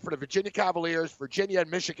Hunter played for the Virginia Cavaliers. Virginia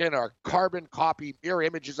and Michigan are carbon copy, mirror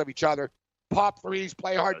images of each other. Pop threes,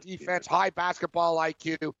 play hard defense, high basketball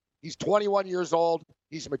IQ. He's 21 years old.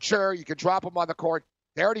 He's mature. You can drop him on the court.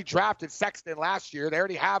 They already drafted Sexton last year. They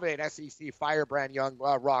already have an SEC firebrand young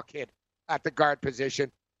raw kid at the guard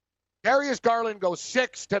position. Darius Garland goes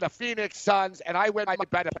 6 to the Phoenix Suns, and I win my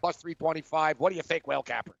bet at plus 325. What do you think, Will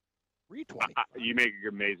Capper? 320. You make an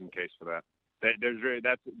amazing case for that.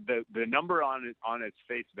 That's the number on its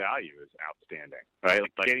face value is outstanding, right?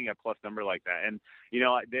 Like getting a plus number like that, and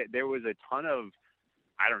there was a ton of,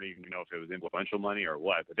 I don't even know if it was influential money or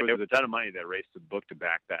what, but there was a ton of money that raced the book to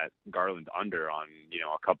back that Garland under on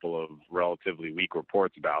a couple of relatively weak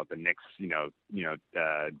reports about the Knicks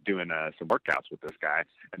doing some workouts with this guy,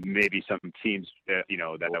 and maybe some teams that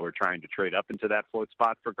were trying to trade up into that 4th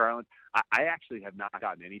spot for Garland. I actually have not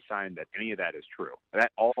gotten any sign that any of that is true.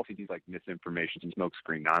 That all seems like misinformation and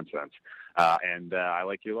smokescreen nonsense. And I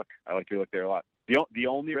like your look. I like your look there a lot. The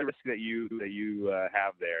only risk that you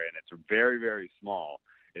have there, and it's very, very small,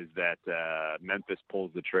 is that Memphis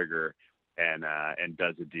pulls the trigger and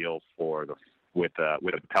does a deal with the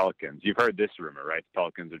Pelicans. You've heard this rumor, right? The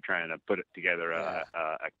Pelicans are trying to put it together.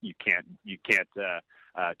 You can't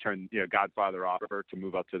turn Godfather offer to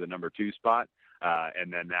move up to the number 2 spot.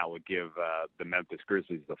 And then that would give the Memphis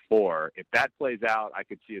Grizzlies the 4. If that plays out, I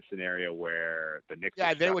could see a scenario where the Knicks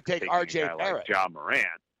they would take R.J. Barrett. Like Ja Morant.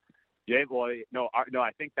 Yeah, well, no,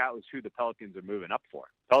 I think that was who the Pelicans are moving up for.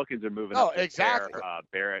 Pelicans are moving up for exactly.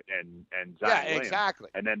 Barrett and Zion Yeah, Williams. exactly.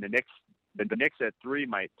 And then the the Knicks at 3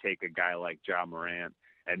 might take a guy like Ja Morant,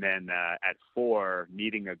 and then at 4,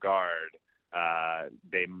 needing a guard,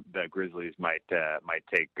 the Grizzlies might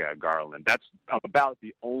take Garland. That's about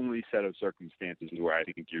the only set of circumstances where I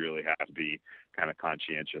think you really have to be kind of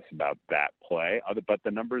conscientious about that play. But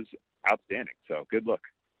the number's outstanding, so good look.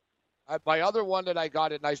 My other one that I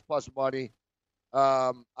got at nice plus money,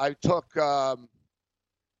 I took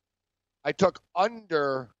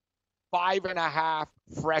under 5.5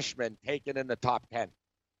 freshmen taken in the top 10,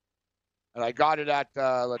 and I got it at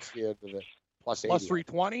let's see, plus 80. Plus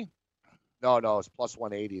 320. No, it's plus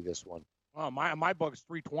 180. This one. Oh, my book's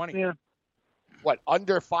 320. Yeah. What,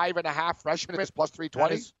 under 5.5 freshmen is plus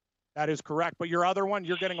 320? That is correct. But your other one,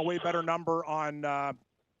 you're getting a way better number on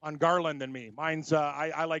Garland than me. Mine's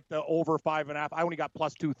I like the over 5.5. I only got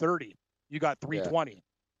plus 230. You got 320. Yeah.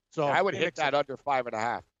 So I would hit that under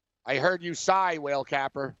 5.5. I heard you sigh, Whale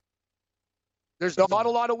Capper. There's not a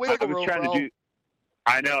lot of wiggle room, bro.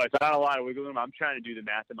 I know it's not a lot of wiggle room. I'm trying to do the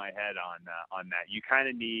math in my head on that. You kind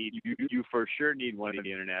of need you for sure need one of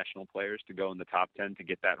the international players to go in the top 10 to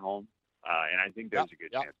get that home, and I think there's a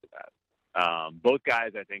good chance of that. Both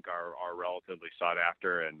guys I think are relatively sought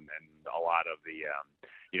after, and a lot of the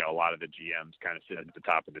a lot of the GMs kind of sit at the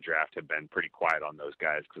top of the draft have been pretty quiet on those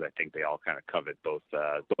guys because I think they all kind of covet both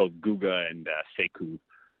Guga and Sekou.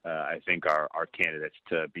 I think are candidates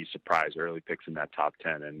to be surprise early picks in that top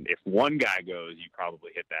 10. And if one guy goes, you probably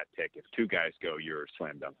hit that pick. If 2 guys go, you're a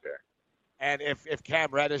slam dunk there. And if Cam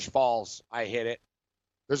Reddish falls, I hit it.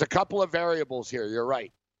 There's a couple of variables here. You're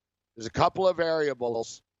right. There's a couple of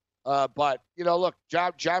variables. But, look, Ja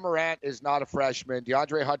Morant is not a freshman.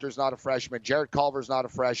 DeAndre Hunter's not a freshman. Jared Culver's not a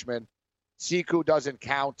freshman. Sekou doesn't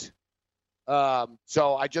count.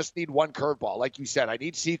 So I just need one curveball. Like you said, I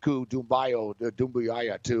need Sekou Doumbouya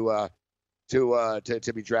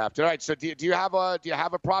to be drafted. All right. So do you have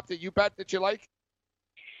a prop that you bet that you like?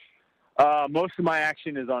 Most of my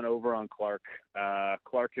action is over on Clark.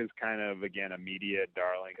 Clark is kind of, again, a media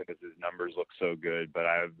darling because his numbers look so good, but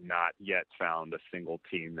I have not yet found a single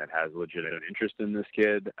team that has legitimate interest in this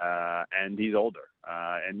kid. And he's older.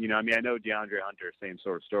 And, I know DeAndre Hunter, same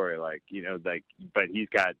sort of story, but he's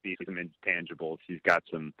got some intangibles. He's got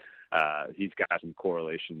some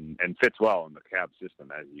correlation and fits well in the Cavs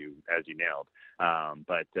system as you nailed.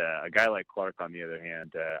 But a guy like Clark, on the other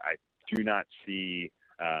hand, I do not see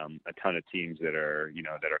a ton of teams that are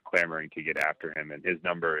clamoring to get after him, and his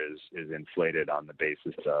number is inflated on the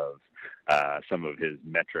basis of some of his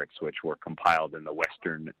metrics, which were compiled in the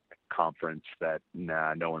Western Conference that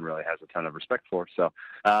no one really has a ton of respect for. So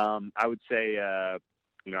I would say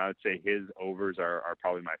his overs are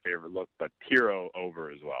probably my favorite look, but Hero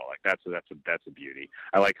over as well. Like that's a beauty.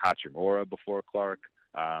 I like Hachimura before Clark.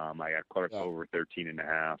 I got Clark over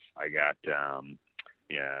 13.5. I got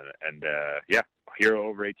Hero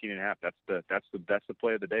over 18.5. That's the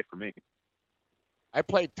play of the day for me. I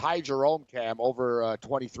played Ty Jerome, Cam, over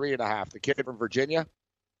 23.5. The kid from Virginia.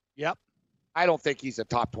 Yep. I don't think he's a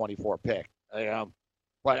top 24 pick.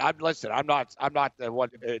 But I'm not the one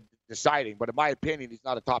deciding. But in my opinion, he's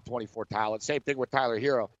not a top 24 talent. Same thing with Tyler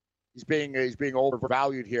Hero. He's being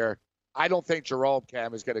overvalued here. I don't think Jerome,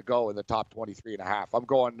 Cam, is going to go in the top 23.5. I'm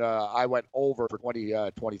going. I went over for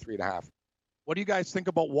 23.5. What do you guys think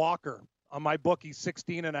about Walker? On my book, he's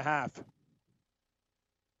 16.5.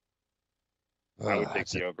 I would take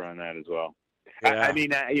the over on that as well. Yeah. I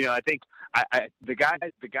think the guys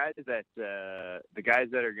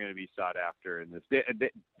that are going to be sought after in this, I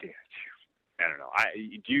don't know.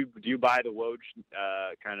 Do you buy the Woj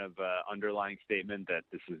kind of underlying statement that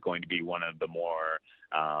this is going to be one of the more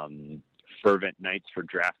fervent nights for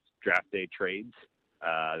draft day trades?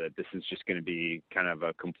 That this is just going to be kind of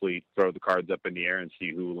a complete throw the cards up in the air and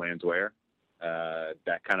see who lands where.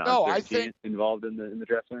 That kind of uncertainty involved in the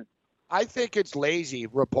draft night. I think it's lazy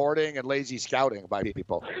reporting and lazy scouting by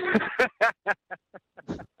people.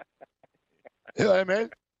 You know what I mean?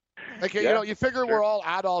 Like, you figure we're all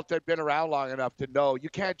adults that have been around long enough to know you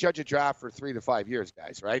can't judge a draft for 3 to 5 years,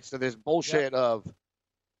 guys, right? So there's bullshit of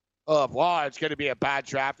it's going to be a bad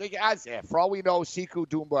draft. As if, for all we know, Sekou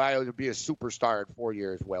Doumbouya would be a superstar in 4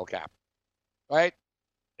 years, Whale Cap. Right?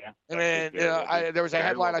 Yeah. And then there was a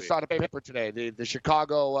headline I saw in the paper today. The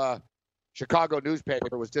Chicago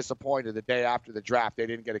newspaper was disappointed the day after the draft they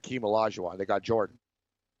didn't get Akeem Olajuwon. They got Jordan.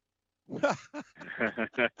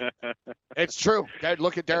 It's true.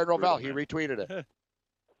 Look at Darren Rovell. He retweeted it.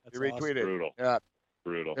 He retweeted it. Brutal. Yeah.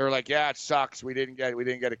 Brutal. They were like, "Yeah, it sucks. We didn't get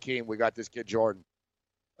Akeem. We got this kid Jordan."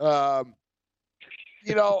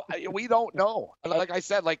 We don't know. Like I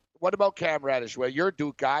said, what about Cam Reddish? Well, you're a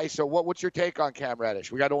Duke guy, so what's your take on Cam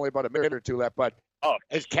Reddish? We got only about a minute or two left, but Oh,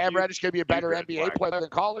 is Cam Reddish going to be a better NBA player than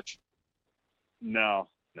college? No.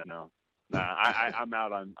 I'm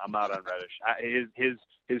out on Reddish.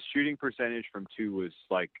 His shooting percentage from 2 was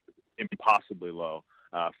like impossibly low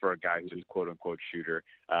for a guy who's a quote unquote shooter.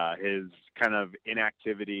 His kind of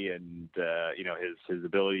inactivity and his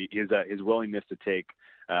ability, his willingness to take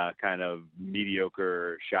kind of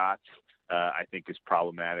mediocre shots, I think is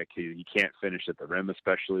problematic. He can't finish at the rim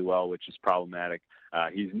especially well, which is problematic.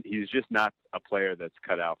 He's just not a player that's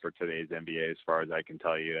cut out for today's NBA as far as I can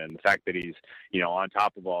tell you. And the fact that he's, on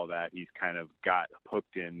top of all that, he's kind of got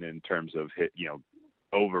hooked in terms of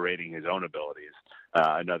overrating his own abilities.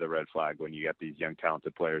 Another red flag when you get these young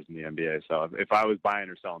talented players in the NBA. So if I was buying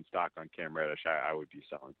or selling stock on Cam Reddish, I would be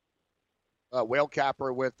selling. Whale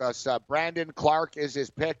Capper with us. Brandon Clark is his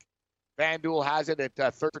pick. FanDuel has it at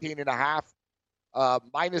 13.5.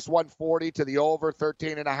 Minus 140 to the over,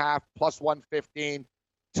 13.5, plus 115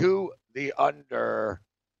 to the under.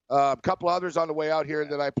 A couple others on the way out here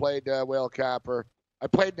that I played, Whale Capper. I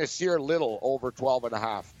played Nasir Little over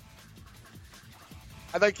 12.5.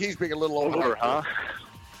 I think he's being a little over, huh?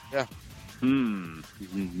 Yeah.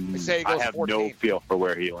 I say he goes I have 14. no feel for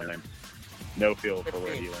where he lands. No feel 15. For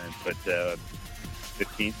where he lands, but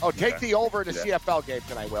 15. Oh, take the over in the CFL game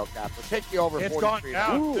tonight, Whale Capper. Take the over. It's 43. gone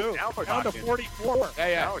down, Ooh, too. Now we're down talking. To 44.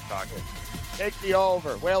 Yeah. Now we're talking. Take the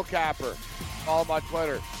over. Whale Capper. Follow him on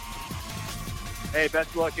Twitter. Hey, best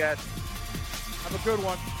of luck, guys. Have a good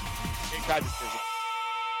one. Game time decision.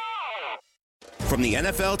 From the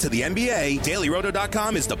NFL to the NBA,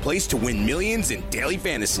 DailyRoto.com is the place to win millions in daily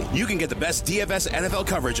fantasy. You can get the best DFS NFL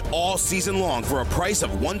coverage all season long for a price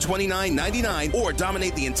of $129.99 or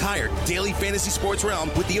dominate the entire daily fantasy sports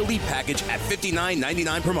realm with the Elite Package at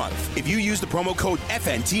 $59.99 per month. If you use the promo code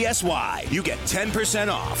FNTSY, you get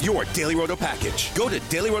 10% off your Daily Roto package. Go to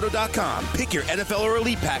DailyRoto.com, pick your NFL or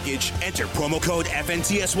Elite Package, enter promo code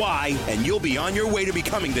FNTSY, and you'll be on your way to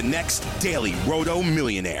becoming the next Daily Roto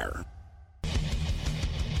millionaire.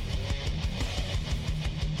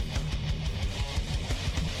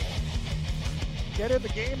 Get in the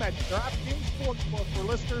game at DraftKings Sportsbook, where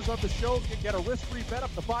listeners of the show can get a risk-free bet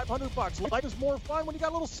up to $500. Life is more fun when you got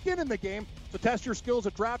a little skin in the game. So test your skills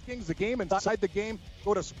at DraftKings, the game inside the game.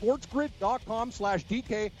 Go to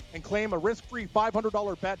sportsgrid.com/DK and claim a risk-free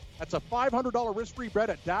 $500 bet. That's a $500 risk-free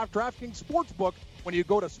bet at DraftKings Sportsbook when you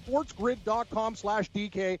go to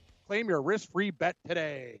sportsgrid.com/DK. Claim your risk-free bet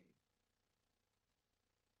today.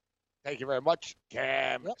 Thank you very much,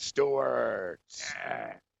 Cam Stewart.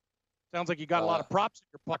 Yeah. Sounds like you got a lot of props in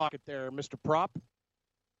your pocket there, Mr. Prop.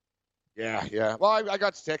 Yeah. Well, I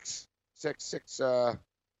got six NBA.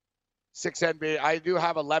 I do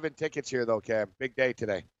have 11 tickets here, though, Cam. Big day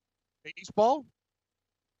today. Baseball?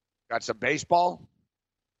 Got some baseball.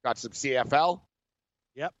 Got some CFL.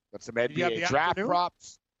 Yep. Got some NBA draft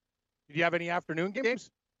props. Did you have any afternoon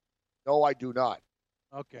games? No, I do not.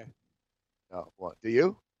 Okay. No, what? Do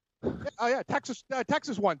you? Oh yeah, Texas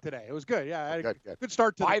won today. It was good. Yeah, good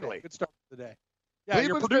start to Finally. the day. Good start to the day. Yeah,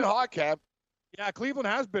 Cleveland's been hot, Cam. Yeah, Cleveland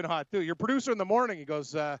has been hot too. Your producer in the morning, he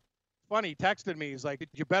goes, funny, he texted me. He's like, "Did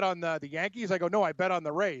you bet on the Yankees?" I go, "No, I bet on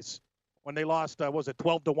the Rays when they lost. Was it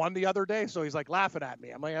 12-1 the other day?" So he's like laughing at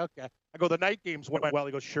me. I'm like, "Okay." I go, "The night games went well."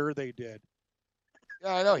 He goes, "Sure they did."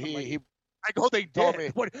 Yeah, I know. I go, "They told did."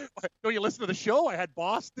 me. What? Don't you listen to the show? I had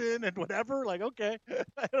Boston and whatever. Like, okay,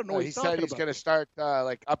 I don't know. What he said he's going to start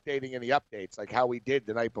updating in the updates, like how we did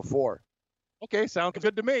the night before. Okay, sounds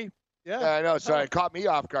good to me. Yeah, I know. So it caught me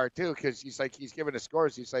off guard too, because he's giving the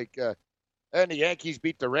scores. He's like, and the Yankees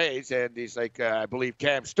beat the Rays, and he's like, I believe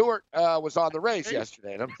Cam Stewart was on the Rays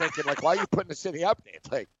yesterday, and I'm thinking like, why are you putting this in the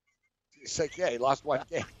update? Like, he's like, yeah, he lost one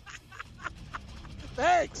game.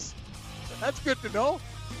 Thanks. That's good to know.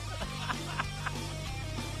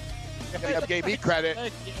 Gave me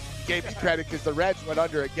credit. Gave me credit because the Reds went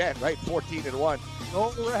under again, right? 14-1.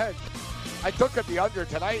 Go Reds. I took the under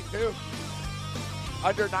tonight too.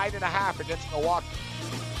 Under 9.5 against Milwaukee.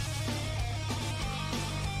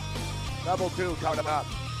 Double 2 coming up.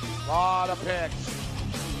 Lot of picks.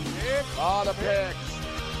 Lot of picks.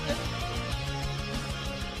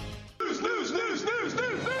 News. Thank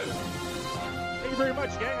you very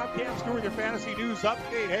much, gang. I'm Cam Stewart with your fantasy news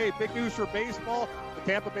update. Hey, big news for baseball. The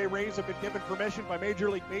Tampa Bay Rays have been given permission by Major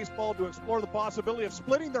League Baseball to explore the possibility of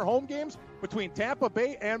splitting their home games between Tampa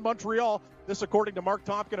Bay and Montreal. This, according to Mark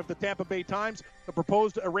Tompkin of the Tampa Bay Times. The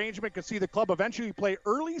proposed arrangement could see the club eventually play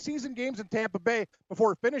early season games in Tampa Bay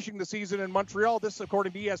before finishing the season in Montreal. This,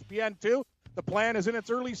 according to ESPN, too. The plan is in its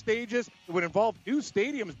early stages. It would involve new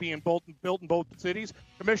stadiums being built in both cities.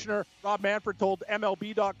 Commissioner Rob Manfred told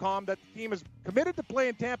MLB.com that the team is committed to play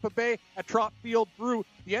in Tampa Bay at Trop Field through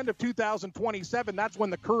the end of 2027. That's when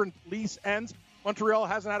the current lease ends. Montreal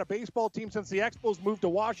hasn't had a baseball team since the Expos moved to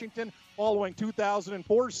Washington following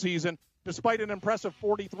 2004 season. Despite an impressive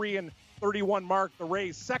 43-31 mark, the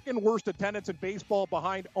Rays' second worst attendance in baseball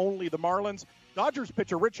behind only the Marlins. Dodgers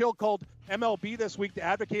pitcher Rich Hill called MLB this week to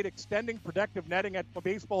advocate extending protective netting at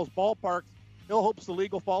baseball's ballparks. Hill hopes the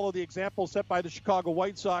league will follow the example set by the Chicago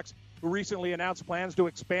White Sox, who recently announced plans to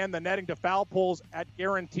expand the netting to foul poles at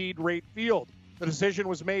Guaranteed Rate Field. The decision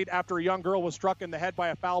was made after a young girl was struck in the head by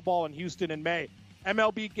a foul ball in Houston in May.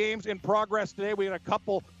 MLB games in progress today. We had a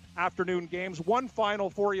couple afternoon games. One final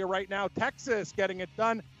for you right now. Texas getting it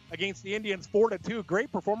done against the Indians 4-2.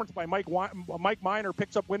 Great performance by Mike Minor.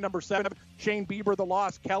 Picks up win number 7. Shane Bieber the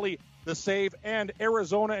loss. Kelly the save. And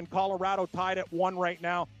Arizona and Colorado tied at 1 right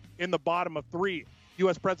now in the bottom of 3.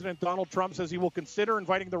 U.S. President Donald Trump says he will consider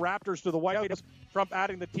inviting the Raptors to the White House. Trump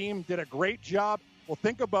adding the team did a great job. We'll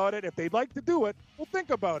think about it. If they'd like to do it, we'll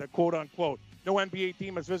think about it, quote unquote. No NBA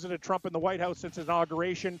team has visited Trump in the White House since his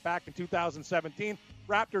inauguration back in 2017.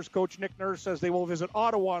 Raptors coach Nick Nurse says they will visit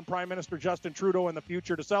Ottawa and Prime Minister Justin Trudeau in the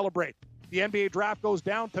future to celebrate. The NBA draft goes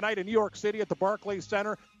down tonight in New York City at the Barclays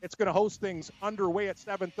Center. It's going to host things underway at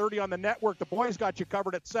 7:30 on the network. The boys got you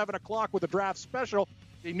covered at 7 o'clock with a draft special.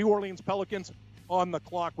 The New Orleans Pelicans on the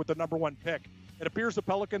clock with the number 1 pick. It appears the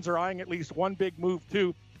Pelicans are eyeing at least one big move,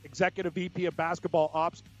 too. Executive VP of Basketball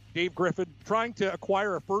Ops Dave Griffin trying to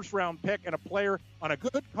acquire a first-round pick and a player on a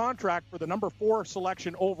good contract for the number 4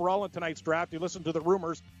 selection overall in tonight's draft. You listen to the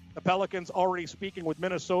rumors. The Pelicans already speaking with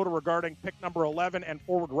Minnesota regarding pick number 11 and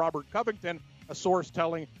forward Robert Covington, a source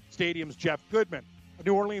telling Stadium's Jeff Goodman.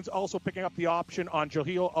 New Orleans also picking up the option on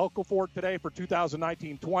Jahlil Okafor today for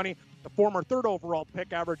 2019-20. The former 3rd overall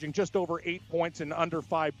pick averaging just over 8 points and under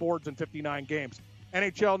 5 boards in 59 games.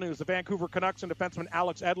 NHL news, the Vancouver Canucks and defenseman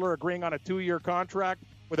Alex Edler agreeing on a 2-year contract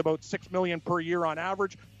with about $6 million per year on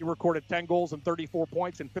average. He recorded 10 goals and 34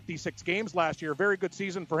 points in 56 games last year. Very good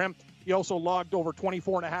season for him. He also logged over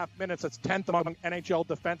 24.5 minutes. That's 10th among NHL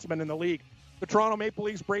defensemen in the league. The Toronto Maple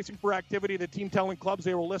Leafs bracing for activity. The team telling clubs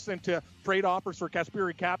they were listening to trade offers for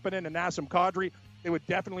Kasperi Kapanen and Nassim Kadri. They would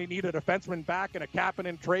definitely need a defenseman back and a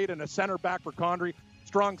Kapanen trade and a center back for Kadri.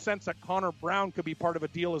 Strong sense that Connor Brown could be part of a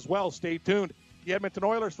deal as well. Stay tuned. The Edmonton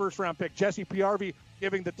Oilers first-round pick, Jesse Piarvi,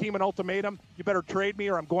 giving the team an ultimatum. You better trade me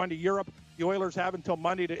or I'm going to Europe. The Oilers have until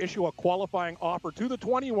Monday to issue a qualifying offer to the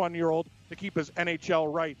 21-year-old to keep his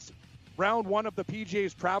NHL rights. Round 1 of the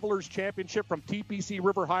PGA's Travelers Championship from TPC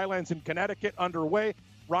River Highlands in Connecticut underway.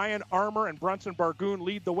 Ryan Armour and Brunson Bargoon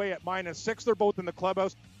lead the way at -6. They're both in the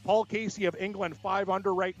clubhouse. Paul Casey of England 5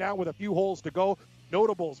 under right now with a few holes to go.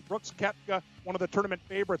 Notables, Brooks Koepka, one of the tournament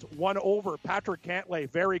favorites, 1 over. Patrick Cantlay,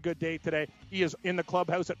 very good day today. He is in the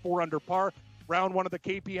clubhouse at 4 under par. Round 1 of the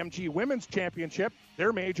KPMG Women's Championship,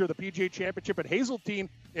 their major, the PGA Championship at Hazeltine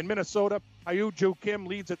in Minnesota. Ayu Jo Kim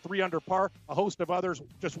leads at 3 under par. A host of others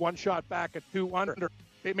just 1 shot back at 2 under.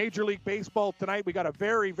 Major League Baseball tonight, we got a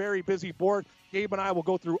very, very busy board. Gabe and I will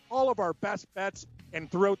go through all of our best bets, and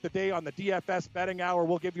throughout the day on the DFS betting hour,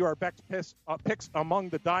 we'll give you our best picks among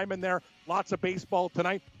the diamond there. Lots of baseball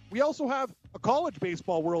tonight. We also have a college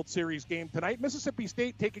baseball World Series game tonight. Mississippi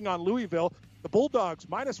State taking on Louisville. The Bulldogs,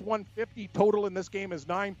 -150. Total in this game is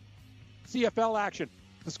 9. CFL action,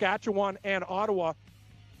 Saskatchewan and Ottawa.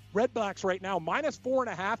 Redblacks right now,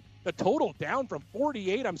 -4.5. The total down from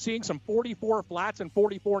 48. I'm seeing some 44 flats and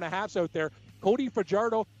 44.5s out there. Cody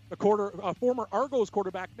Fajardo, the former Argos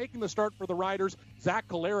quarterback, making the start for the Riders. Zach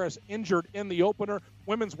Collaros injured in the opener.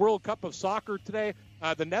 Women's World Cup of Soccer today.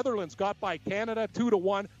 The Netherlands got by Canada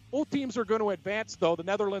 2-1. Both teams are going to advance, though. The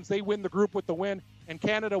Netherlands, they win the group with the win, and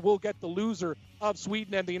Canada will get the loser of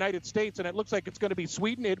Sweden and the United States, and it looks like it's going to be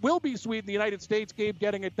Sweden. It will be Sweden, the United States. Gabe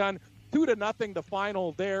getting it done 2-0, the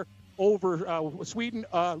final there over Sweden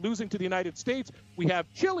losing to the United States. We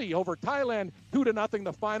have Chile over Thailand, 2-0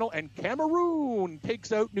 the final, and Cameroon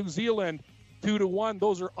takes out New Zealand 2-1.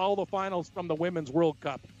 Those are all the finals from the Women's World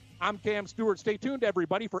Cup. I'm Cam Stewart. Stay tuned,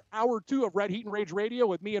 everybody, for Hour 2 of Red Heat and Rage Radio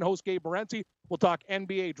with me and host Gabe Morency. We'll talk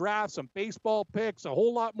NBA draft, some baseball picks, a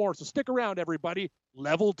whole lot more. So stick around, everybody.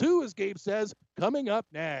 Level 2, as Gabe says, coming up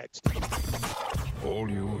next. All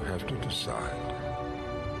you have to decide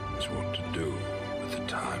is what to do with the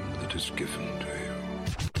time that is given to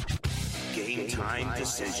you. Game time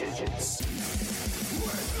decisions.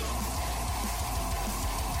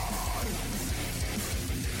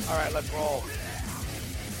 All right, let's roll.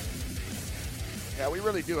 Yeah, we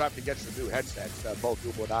really do have to get some new headsets, both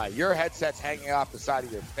Ubo and I. Your headset's hanging off the side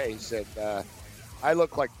of your face, and I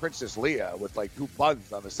look like Princess Leia with like two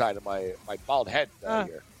buns on the side of my bald head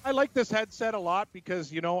here. I like this headset a lot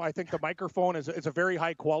because, I think the microphone is a very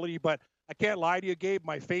high quality, but I can't lie to you, Gabe.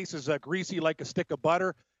 My face is greasy like a stick of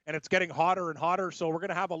butter, and it's getting hotter and hotter, so we're going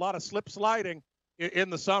to have a lot of slip sliding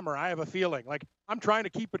in the summer. I have a feeling. Like, I'm trying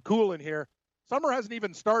to keep it cool in here. Summer hasn't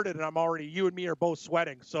even started, and you and me are both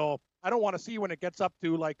sweating, so I don't want to see when it gets up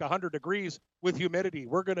to like 100 degrees with humidity.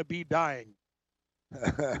 We're going to be dying.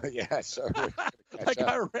 Yeah, sir. Like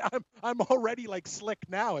I'm already like slick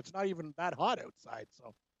now. It's not even that hot outside.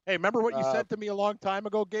 So, hey, remember what you said to me a long time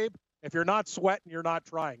ago, Gabe? If you're not sweating, you're not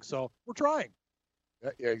trying. So we're trying.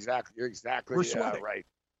 Yeah, you're exactly We're sweating. Right.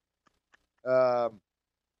 All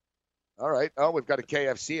right. Oh, we've got a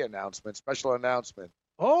KFC announcement, special announcement.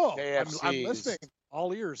 Oh, I'm listening.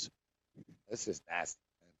 All ears. This is nasty.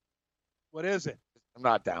 What is it? I'm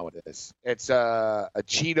not down with this. It's a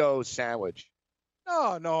Cheeto sandwich.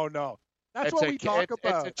 No. That's what we talk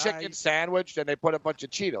about. It's a chicken sandwich, and they put a bunch of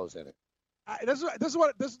Cheetos in it. This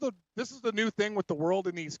is the new thing with the world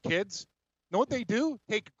and these kids. Know what they do?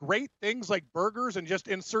 Take great things like burgers and just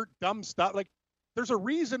insert dumb stuff. Like, there's a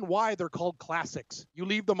reason why they're called classics. You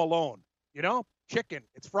leave them alone. Chicken.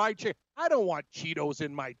 It's fried chicken. I don't want Cheetos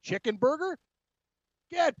in my chicken burger.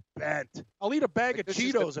 Get bent. I'll eat a bag of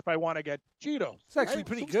Cheetos if I want to get Cheetos. It's actually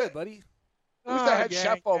pretty good, buddy. Who's the head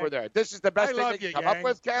chef over there? This is the best thing they can come up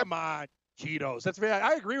with, Cam? Come on, Cheetos.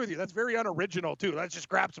 I agree with you. That's very unoriginal, too. Let's just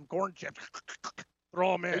grab some corn chips,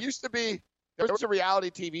 throw them in. There was a reality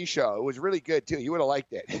TV show. It was really good, too. You would have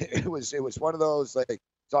liked it. It was one of those, like,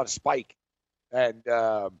 it's on Spike. And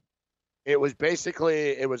it was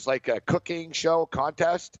like a cooking show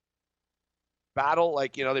contest battle.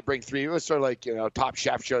 Like, they bring three. It was sort of like, Top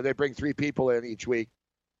Chef show. They bring three people in each week.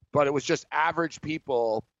 But it was just average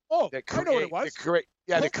people. Oh, I know what it was.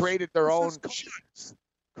 They created their own.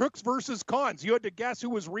 Crooks versus cons. You had to guess who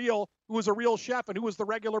was real, who was a real chef, and who was the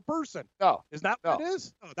regular person. No. Is that what it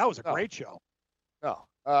is? Oh, that was a great show. No.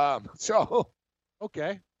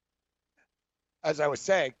 Okay. As I was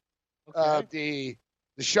saying, the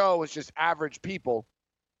show was just average people,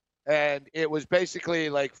 and it was basically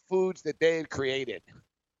like foods that they had created.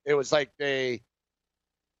 It was like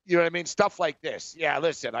you know what I mean? Stuff like this. Yeah,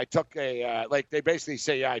 listen, I took they basically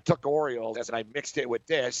say, I took Oreos and I mixed it with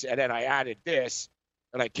this, and then I added this,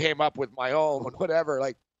 and I came up with my own whatever.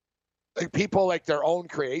 Like people like their own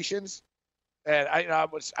creations. And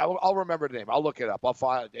I'll remember the name. I'll look it up. I'll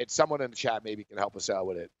find it. Someone in the chat maybe can help us out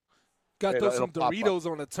with it. Got those some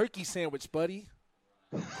Doritos on a turkey sandwich, buddy.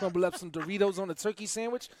 Crumble up some Doritos on a turkey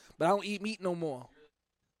sandwich, but I don't eat meat no more.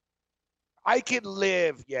 I can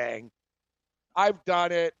live, Yang. I've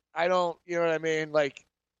done it. I don't, you know what I mean? Like,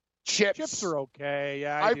 chips. Chips are okay.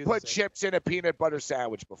 Yeah, I put chips in a peanut butter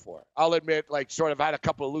sandwich before. I'll admit, like, sort of had a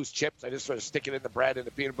couple of loose chips. I just sort of stick it in the bread and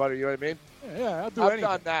the peanut butter. You know what I mean? Yeah, I've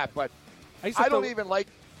done that, but I don't even like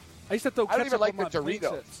the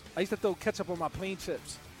Doritos. I used to throw ketchup on my plain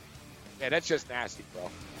chips. Yeah, that's just nasty, bro.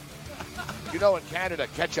 In Canada,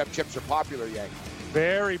 ketchup chips are popular, Yang.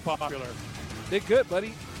 Very popular. They're good,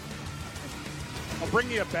 buddy. I'll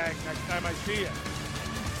bring you a bag next time I see you.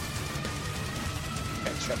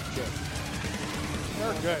 Ketchup chips.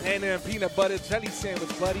 They're good. And a peanut butter jelly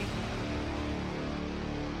sandwich, buddy.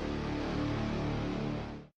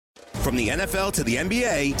 From the NFL to the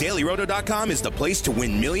NBA, DailyRoto.com is the place to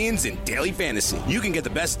win millions in daily fantasy. You can get the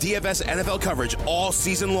best DFS NFL coverage all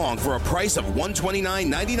season long for a price of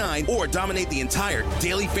 $129.99 or dominate the entire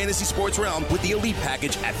daily fantasy sports realm with the Elite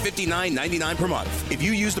Package at $59.99 per month. If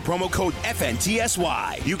you use the promo code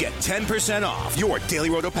FNTSY, you get 10% off your Daily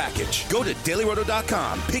Roto package. Go to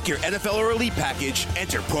DailyRoto.com, pick your NFL or Elite Package,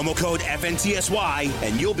 enter promo code FNTSY,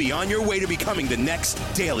 and you'll be on your way to becoming the next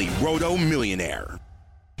Daily Roto millionaire.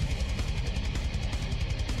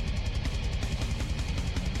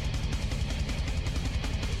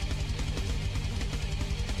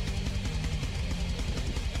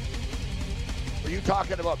 Are you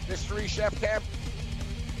talking about Mystery Chef Camp?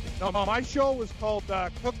 No, my show was called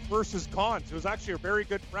Cook versus Cons. It was actually a very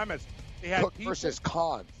good premise. They had Cook versus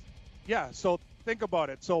Cons. Yeah, so think about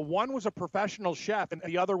it. So one was a professional chef, and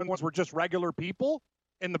the other ones were just regular people,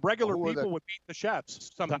 and the regular people would beat the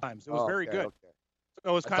chefs sometimes. It was very good. Okay. So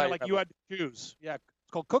it was kind of like you had to choose. Yeah,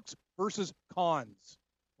 it's called Cooks versus Cons.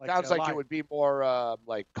 Sounds like it would be more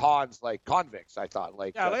like cons, like convicts, I thought.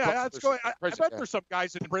 Like let's go. I bet there's some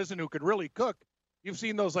guys in prison who could really cook. You've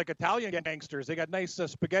seen those like Italian gangsters. They got nice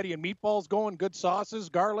spaghetti and meatballs going, good sauces,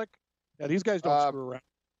 garlic. Yeah, these guys don't screw around.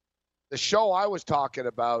 The show I was talking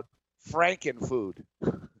about, Frankenfood.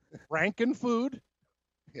 Frankenfood?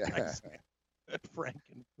 Yeah.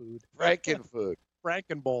 Frankenfood. Frankenfood.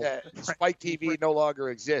 Frankenbowl. Yeah, Spike TV no longer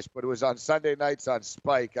exists, but it was on Sunday nights on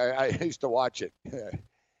Spike. I used to watch it.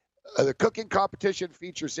 The cooking competition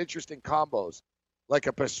features interesting combos, like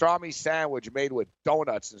a pastrami sandwich made with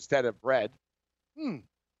donuts instead of bread.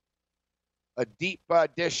 A deep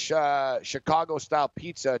dish Chicago-style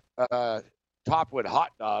pizza topped with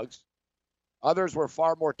hot dogs. Others were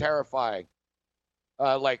far more terrifying,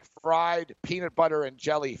 like fried peanut butter and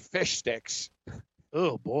jelly fish sticks.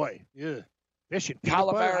 Oh, boy. Yeah. Fish and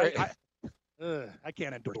calamari. I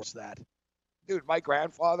can't endorse that. Dude, my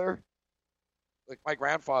grandfather,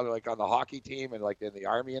 like on the hockey team and like in the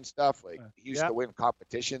Army and stuff, like he used to win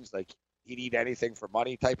competitions. Like he'd eat anything for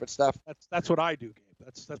money type of stuff. That's what I do, Gabe.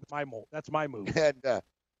 That's my move. And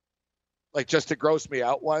like just to gross me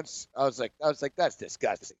out once, I was like, that's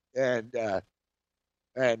disgusting. And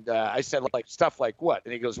I said like stuff like what?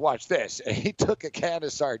 And he goes, watch this. And he took a can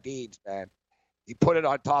of sardines, man. He put it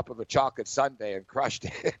on top of a chocolate sundae and crushed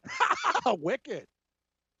it. Wicked.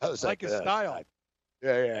 I was like his style. God.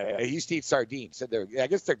 Yeah. He used to eat sardines. I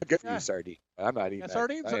guess they're good for you, sardines. I'm not eating that.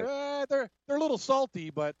 Sardines they're a little salty,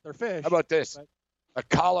 but they're fish. How about this? A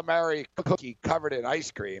calamari cookie covered in ice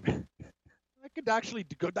cream. I could actually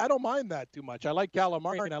I don't mind that too much. I like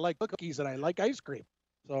calamari and I like cookies and I like ice cream.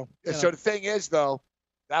 So the thing is though,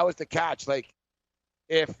 that was the catch. Like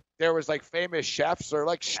if there was like famous chefs or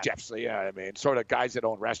like chefs, you know what I mean, sort of guys that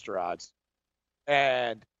own restaurants,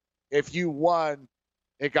 and if you won,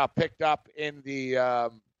 it got picked up in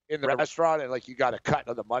the restaurant, and like you got a cut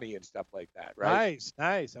of the money and stuff like that, right?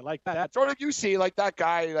 Nice. I like that. Sort of, you see like that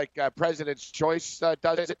guy, like President's Choice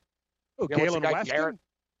does it. Oh, Galen Weston.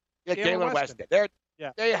 Galen Weston.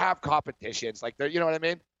 They have competitions, like they're, you know what I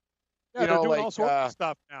mean? Yeah, they're doing all sorts of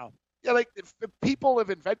stuff now. Yeah, like people have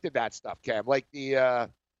invented that stuff, Cam. Like the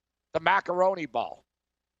macaroni ball.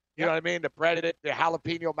 You know what I mean? The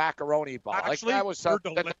jalapeno macaroni ball. Actually, like that was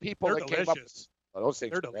something that the people that delicious. came up with. Oh, those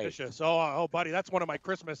things they're delicious. Oh, buddy, that's one of my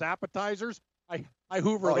Christmas appetizers. I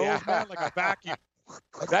hoover those, man, like a vacuum.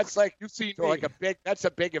 That's like you've seen like that's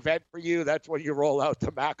a big event for you. That's when you roll out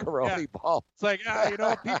the macaroni ball. It's like,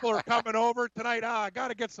 people are coming over tonight. I got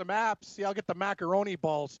to get some apps. Yeah, I'll get the macaroni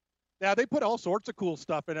balls. Yeah, they put all sorts of cool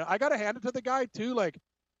stuff in it. I got to hand it to the guy too. Like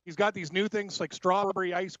he's got these new things like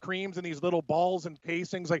strawberry ice creams and these little balls and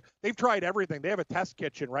casings. Like they've tried everything. They have a test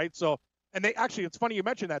kitchen, right? So, and they actually, it's funny you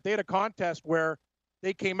mentioned that. They had a contest where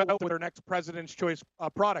they came out with their next President's Choice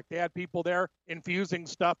product. They had people there infusing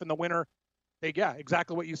stuff, and the winner,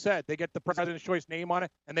 exactly what you said. They get the President's Choice name on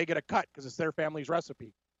it, and they get a cut because it's their family's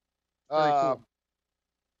recipe. Very cool.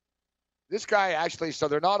 This guy actually, so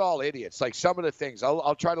they're not all idiots. Like some of the things,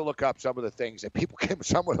 I'll try to look up some of the things that people came.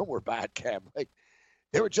 Some of them were bad, Cam. Like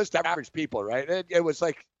they were just average people, right? It was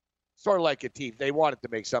like sort of like a team. They wanted to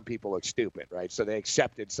make some people look stupid, right? So they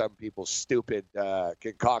accepted some people's stupid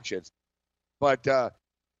concoctions. But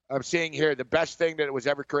I'm seeing here the best thing that was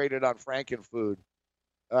ever created on Frankenfood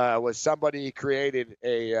was somebody created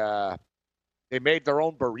they made their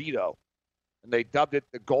own burrito, and they dubbed it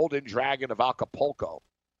the Golden Dragon of Acapulco.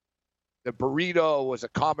 The burrito was a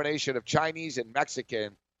combination of Chinese and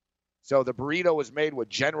Mexican. So the burrito was made with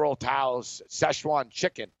General Tao's Szechuan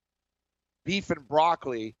chicken, beef and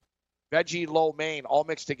broccoli, veggie lo mein, all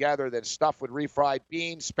mixed together, then stuffed with refried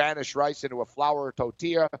beans, Spanish rice into a flour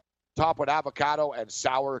tortilla, topped with avocado and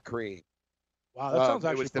sour cream. Wow, that sounds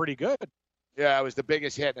actually pretty good. Yeah, it was the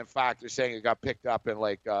biggest hit. In fact, they're saying it got picked up and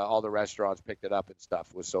like all the restaurants picked it up and stuff.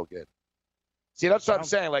 It was so good. See, that's what I'm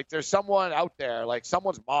saying. Like, there's someone out there, like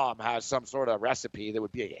someone's mom has some sort of recipe that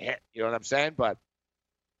would be a hit. You know what I'm saying? But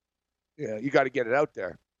yeah, you got to get it out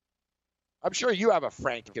there. I'm sure you have a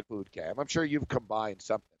Frankenfood, Cam. I'm sure you've combined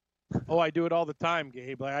something. Oh, I do it all the time,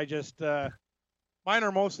 Gabe. Like I just mine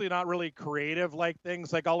are mostly not really creative like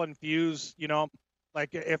things. Like I'll infuse, like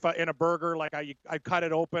if in a burger, like I cut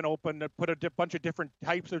it open, put a bunch of different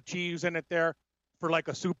types of cheese in it there for like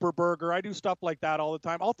a super burger. I do stuff like that all the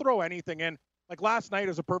time. I'll throw anything in. Like last night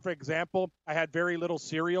is a perfect example. I had very little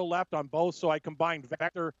cereal left on both, so I combined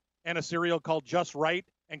Vector and a cereal called Just Right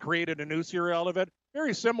and created a new cereal out of it.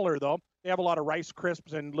 Very similar though. They have a lot of Rice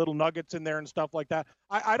Crisps and little nuggets in there and stuff like that.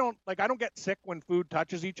 I don't get sick when food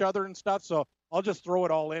touches each other and stuff, so I'll just throw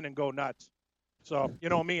it all in and go nuts. So you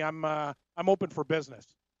know me, I'm open for business.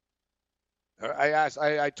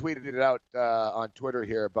 I tweeted it out on Twitter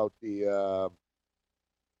here about the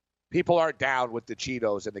people aren't down with the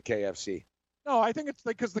Cheetos and the KFC. No, I think it's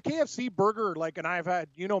because the KFC burger, like, and I've had,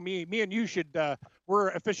 me and you should, we're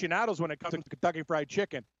aficionados when it comes to Kentucky Fried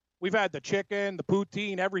Chicken. We've had the chicken, the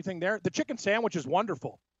poutine, everything there. The chicken sandwich is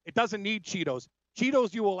wonderful. It doesn't need Cheetos.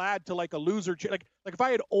 Cheetos you will add to like a loser, like if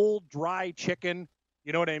I had old dry chicken,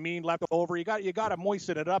 you know what I mean, left over, you got to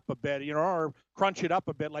moisten it up a bit, or crunch it up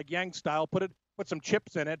a bit like Yang style. Put some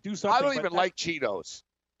chips in it. Do something. I don't even like Cheetos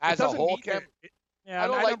as a whole. Yeah, I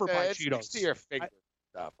don't never like buy Cheetos. Cheetos. To your finger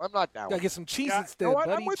stuff. I'm not down. Gotta get some Cheez-Its there,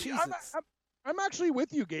 buddy. Cheez-Its. I'm actually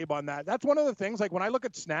with you, Gabe, on that. That's one of the things. Like when I look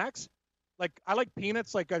at snacks, like I like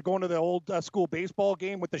peanuts. Like going to the old school baseball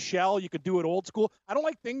game with the shell. You could do it old school. I don't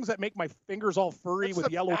like things that make my fingers all furry with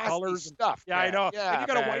yellow colors. Stuff. Yeah, I know. Yeah, and you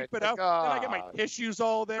gotta wipe it out. Then I get my tissues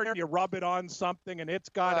all there. And you rub it on something, and it's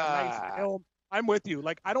got a nice film. I'm with you.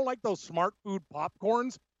 Like I don't like those smart food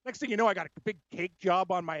popcorns. Next thing you know, I got a big cake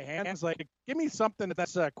job on my hands. Like, give me something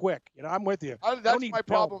that's quick. I'm with you. That's my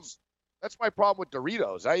problem. That's my problem with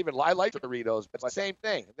Doritos. I like Doritos, but it's the same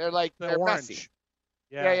thing. They're orange. Messy.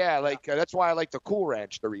 Yeah. Like that's why I like the Cool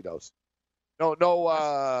Ranch Doritos. No. It's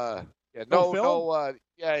a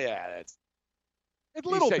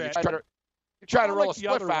little bit. You try to roll a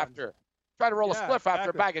spliff after. Try to roll a spliff after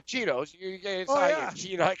a bag of Cheetos.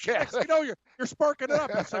 You're sparking it up.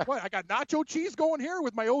 It's like, what? I got nacho cheese going here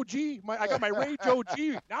with my OG. I got my Rage OG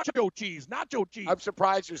nacho cheese. I'm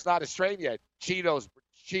surprised there's not a strain yet. Cheetos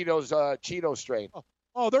strain.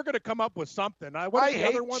 Oh, they're going to come up with something. I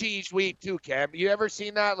hate cheese wheat too, Cam. You ever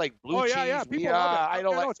seen that? Like blue cheese? Yeah. People love it. I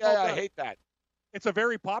don't like it. I hate that. It's a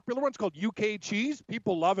very popular one. It's called UK cheese.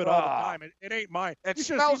 People love it all the time. It ain't mine. It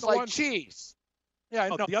smells like cheese. Yeah, I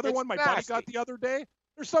know. The other one my buddy got the other day,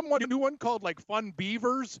 there's a new one called like Fun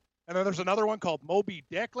Beavers, and then there's another one called Moby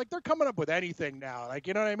Dick. Like they're coming up with anything now. Like,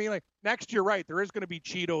 you know what I mean? Like next year, right, there is going to be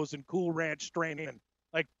Cheetos and Cool Ranch strain in.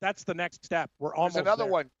 Like that's the next step. We're almost There's another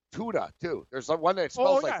there. one, tuna, too. There's one that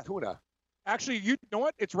smells like tuna. Actually, you know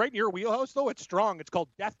what? It's right in your wheelhouse, though. It's strong. It's called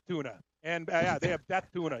Death Tuna. And, they have Death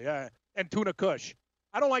Tuna, yeah, and Tuna Kush.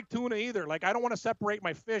 I don't like tuna either. Like, I don't want to separate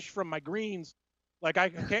my fish from my greens. Like,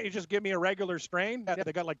 can't you just give me a regular strain?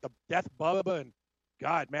 They got, like, the Death Bubba and,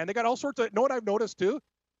 God, man, they got all sorts of – you know what I've noticed, too?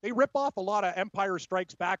 They rip off a lot of Empire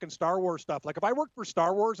Strikes Back and Star Wars stuff. Like, if I worked for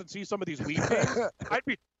Star Wars and see some of these weed things,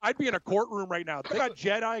 I'd be in a courtroom right now. They got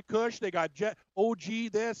Jedi Kush. They got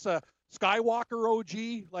OG this, Skywalker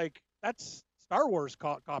OG. Like, that's Star Wars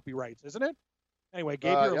copyrights, isn't it? Anyway,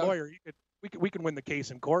 Gabe, you're a lawyer. We can win the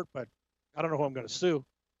case in court, but I don't know who I'm going to sue.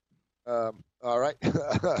 All right.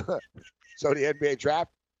 So the NBA draft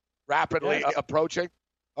rapidly approaching.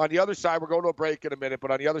 On the other side, we're going to a break in a minute, but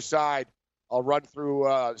on the other side, I'll run through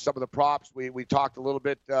some of the props. We talked a little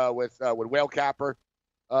bit with Whale Capper.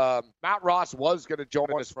 Matt Ross was going to join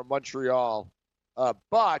us from Montreal,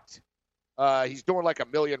 but he's doing like a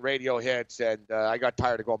million radio hits, and I got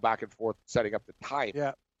tired of going back and forth setting up the time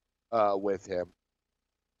with him.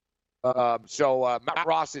 So Matt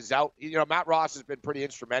Ross is out. Matt Ross has been pretty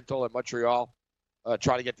instrumental in Montreal,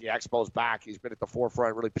 trying to get the Expos back. He's been at the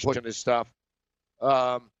forefront, really pushing his stuff.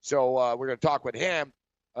 So we're going to talk with him,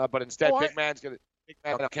 but instead, Big Man's going to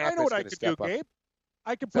I know what I could do, Gabe.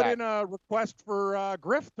 I could put in a request for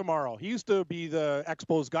Griff tomorrow. He used to be the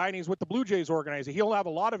Expos guy, and he's with the Blue Jays organization. He'll have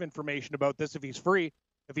a lot of information about this if he's free,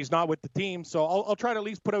 if he's not with the team. So I'll try to at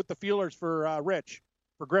least put out the feelers for Rich,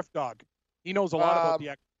 for Griff Dog. He knows a lot about the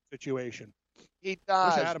Expos situation. He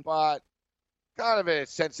does, but kind of a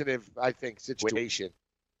sensitive, I think, situation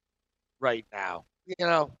right now.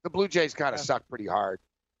 The Blue Jays kind of suck pretty hard.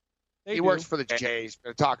 He works for the Jays. We're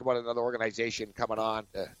going to talk about another organization coming on.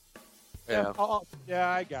 I got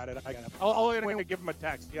it. I'll give him a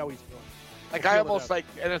text. See how he's doing. Like I almost like,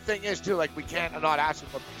 and the thing is too, like we can't not ask him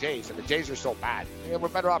about the Jays, and the Jays are so bad. We're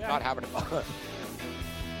better off not having him on.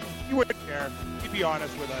 He wouldn't care. He'd be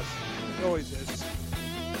honest with us. He always is.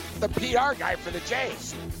 The PR guy for the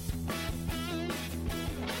Jays.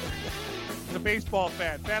 He's a baseball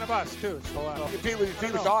fan of us too. So if he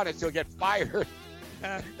was honest, he'll get fired.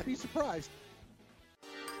 Be surprised.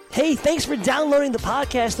 Hey, thanks for downloading the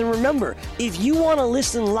podcast. And remember, if you want to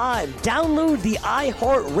listen live, download the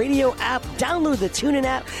iHeartRadio app, download the TuneIn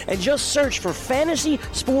app, and just search for Fantasy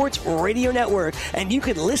Sports Radio Network, and you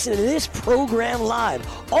can listen to this program live.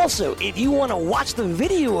 Also, if you want to watch the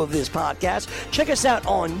video of this podcast, check us out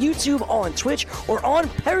on YouTube, on Twitch, or on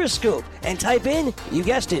Periscope, and type in, you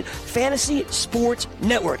guessed it, Fantasy Sports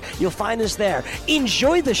Network. You'll find us there.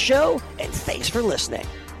 Enjoy the show, and thanks for listening.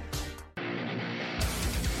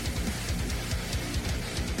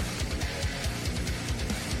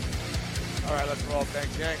 All right, let's roll.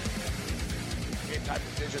 Thanks, gang. Game time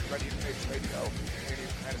decision, ready to face radio.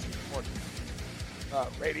 Fantasy Sports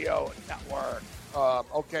Radio Network.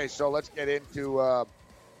 Okay, so let's get into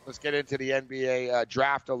the NBA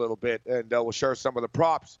draft a little bit, and we'll share some of the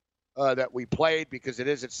props that we played because it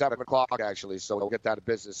is at 7:00 actually. So we'll get down to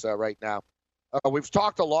business right now. We've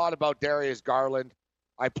talked a lot about Darius Garland.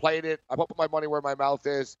 I played it. I put my money where my mouth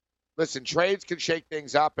is. Listen, trades can shake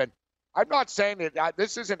things up, and I'm not saying that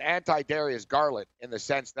this isn't anti-Darius Garland in the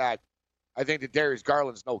sense that I think that Darius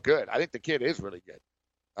Garland's no good. I think the kid is really good.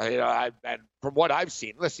 And from what I've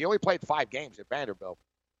seen, listen, he only played 5 games at Vanderbilt,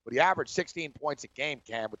 but he averaged 16 points a game,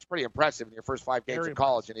 Cam, which is pretty impressive in your first 5 games in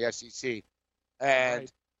college in the SEC.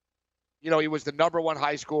 And, he was the number 1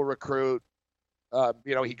 high school recruit.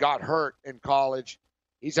 He got hurt in college.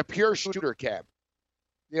 He's a pure shooter, Cam.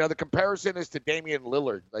 The comparison is to Damian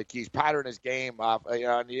Lillard. Like, he's patterned his game off.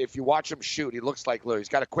 And if you watch him shoot, he looks like Lillard. He's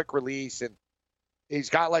got a quick release, and he's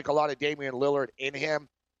got, like, a lot of Damian Lillard in him.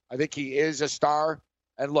 I think he is a star.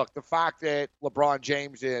 And, look, the fact that LeBron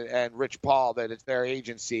James and Rich Paul, that it's their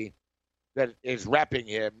agency that is repping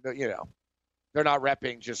him, they're not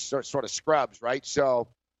repping just sort of scrubs, right? So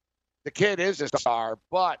the kid is a star,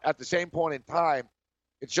 but at the same point in time,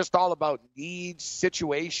 it's just all about needs,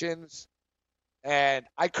 situations. And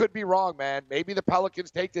I could be wrong, man. Maybe the Pelicans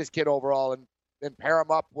take this kid overall and then pair him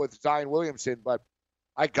up with Zion Williamson. But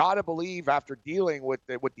I got to believe after dealing with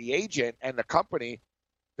the agent and the company,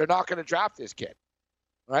 they're not going to draft this kid,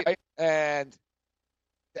 right? And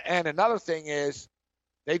another thing is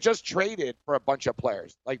they just traded for a bunch of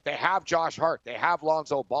players. Like, they have Josh Hart. They have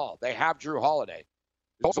Lonzo Ball. They have Drew Holiday.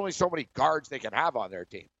 There's only so many guards they can have on their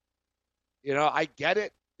team. I get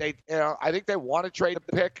it. I think they want to trade a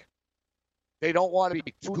pick. They don't want to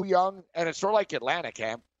be too young, and it's sort of like Atlanta,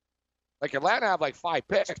 Cam. Like, Atlanta have, 5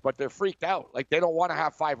 picks, but they're freaked out. Like, they don't want to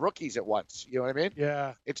have 5 rookies at once. You know what I mean?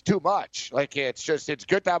 Yeah. It's too much. Like, it's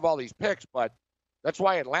good to have all these picks, but that's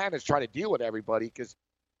why Atlanta's trying to deal with everybody, because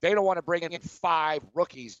they don't want to bring in 5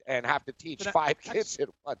 rookies and have to teach 5 kids at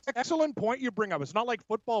once. Excellent point you bring up. It's not like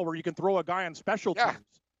football where you can throw a guy on special teams.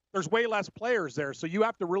 There's way less players there, so you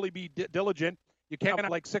have to really be diligent. You can't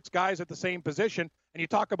have 6 guys at the same position. And you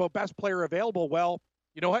talk about best player available. Well,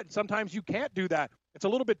 you know what? Sometimes you can't do that. It's a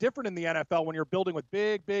little bit different in the NFL when you're building with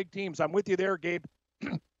big, big teams. I'm with you there, Gabe.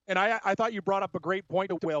 And I thought you brought up a great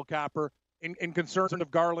point, Whale Capper, in concern of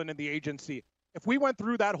Garland and the agency. If we went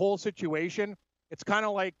through that whole situation, it's kind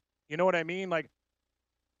of like, you know what I mean? Like,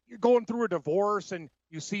 you're going through a divorce and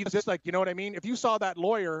you see this, like, you know what I mean? If you saw that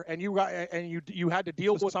lawyer and you had to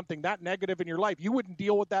deal with something that negative in your life, you wouldn't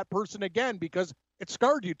deal with that person again because it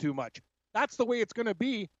scarred you too much. That's the way it's going to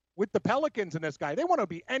be with the Pelicans and this guy. They want to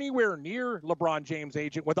be anywhere near LeBron James'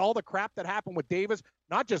 agent with all the crap that happened with Davis,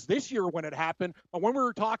 not just this year when it happened, but when we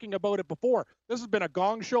were talking about it before. This has been a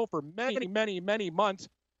gong show for many, many, many months.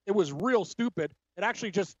 It was real stupid. It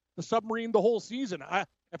actually just submarined the whole season.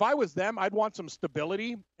 If I was them, I'd want some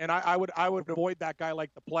stability, and I would avoid that guy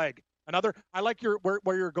like the plague. I like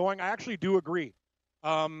where you're going. I actually do agree.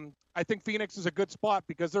 I think Phoenix is a good spot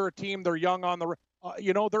because they're a team. They're young on the,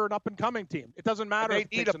 they're an up-and-coming team. It doesn't matter if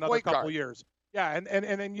it takes another couple years. Yeah,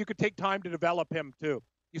 and then you could take time to develop him too.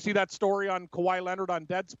 You see that story on Kawhi Leonard on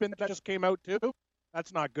Deadspin that just came out too?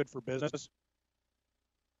 That's not good for business.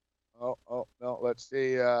 Oh no! Let's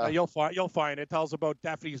see. You'll find it tells about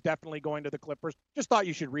he's definitely going to the Clippers. Just thought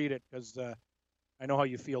you should read it because I know how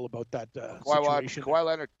you feel about that situation. Kawhi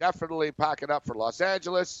Leonard definitely packing up for Los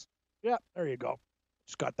Angeles. Yeah, there you go.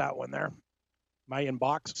 Just got that one there. My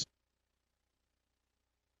inbox.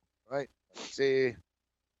 Right. Let's see.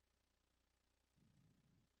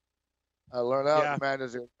 I learned out the man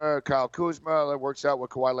is Kyle Kuzma that works out with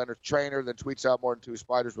Kawhi Leonard's trainer, then tweets out more than 2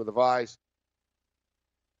 spiders with a vise.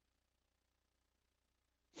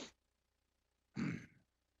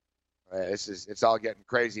 It's all getting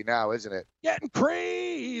crazy now, isn't it? Getting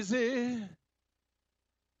crazy.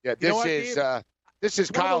 Yeah, this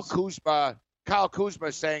is Kyle Kuzma. Kyle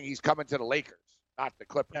Kuzma saying he's coming to the Lakers, not the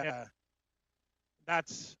Clippers. Yeah,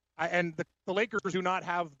 and the Lakers do not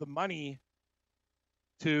have the money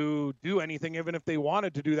to do anything, even if they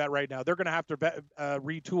wanted to do that right now. They're going to have to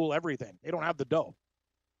retool everything. They don't have the dough.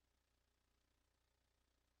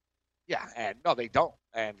 Yeah, and no, they don't.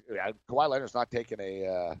 And Kawhi Leonard's not taking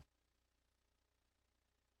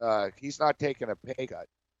he's not taking a pay cut.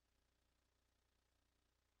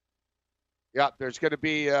 Yeah, there's going to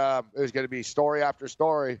be story after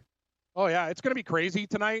story. Oh yeah, it's going to be crazy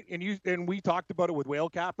tonight. And we talked about it with Whale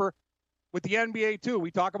Capper, with the NBA too.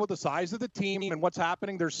 We talk about the size of the team and what's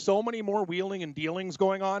happening. There's so many more wheeling and dealings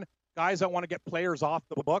going on. Guys that want to get players off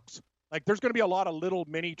the books. Like, there's going to be a lot of little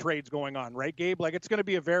mini trades going on, right, Gabe? Like, it's going to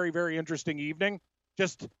be a very, very interesting evening.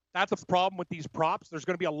 Just that's the problem with these props. There's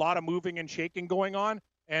going to be a lot of moving and shaking going on,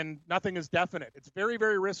 and nothing is definite. It's very,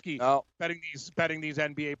 very risky betting these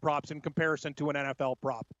NBA props in comparison to an NFL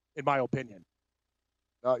prop, in my opinion.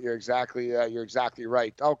 No, you're exactly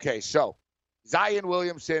right. Okay, so Zion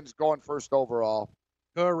Williamson's going first overall.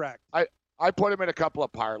 Correct. I put him in a couple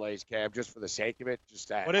of parlays, Cam, just for the sake of it.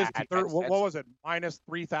 What is it? What was it? Minus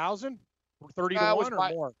 3,000? 30 to 1 or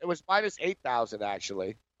more? It was minus 8,000,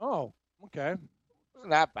 actually. Oh, okay. Wasn't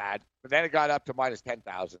that bad. But then it got up to minus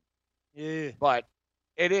 10,000. Yeah. But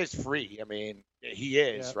it is free. I mean, he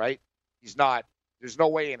is, right? He's not. There's no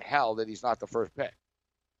way in hell that he's not the first pick.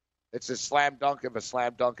 It's a slam dunk of a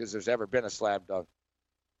slam dunk as there's ever been a slam dunk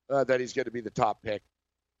that he's going to be the top pick.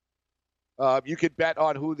 You could bet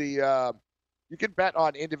on you can bet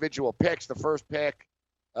on individual picks, the first pick,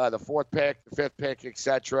 the fourth pick, the fifth pick,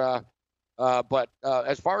 etc. But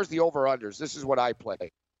as far as the over-unders, this is what I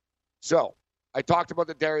play. So I talked about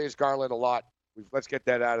the Darius Garland a lot. Let's get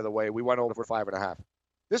that out of the way. We went over 5.5.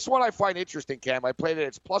 This one I find interesting, Cam. I played it.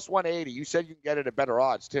 It's plus 180. You said you can get it at better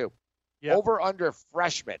odds, too. Yep. Over-under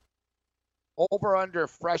freshman. Over-under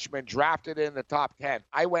freshman drafted in the top 10.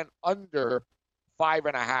 I went under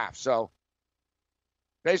 5.5. So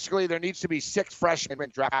basically there needs to be 6 freshmen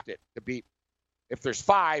drafted to beat. If there's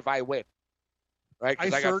 5, I win. Right?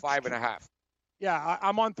 Because I got 5.5. Yeah,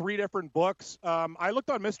 I'm on 3 different books. I looked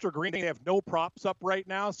on Mr. Green. They have no props up right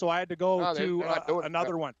now, so I had to go to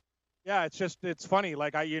another one. Yeah, it's funny.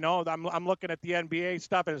 Like I'm looking at the NBA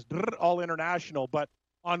stuff and it's all international. But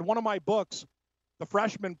on one of my books, the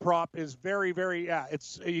freshman prop is very, very.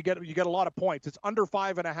 It's you get a lot of points. It's under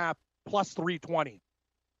 5.5 plus 320.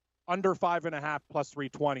 Under 5.5 plus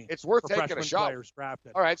 320. It's worth taking a shot. Players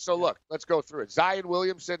drafted. All right, so look, let's go through it. Zion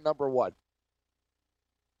Williamson, number 1,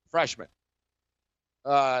 freshman.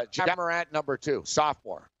 Ja Morant, number 2,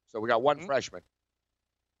 sophomore. So we got 1 freshman.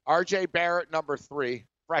 R.J. Barrett, number 3,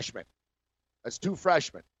 freshman. That's 2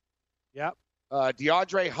 freshmen. Yep.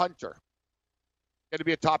 DeAndre Hunter, going to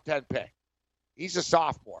be a top 10 pick. He's a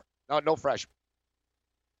sophomore. No freshman.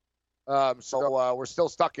 So we're still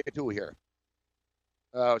stuck at 2 here.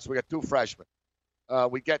 So we got 2 freshmen.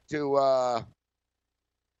 We get to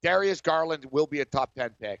Darius Garland will be a top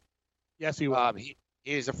 10 pick. Yes, he will. He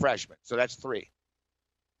is a freshman, so that's 3.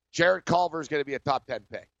 Jared Culver is going to be a top 10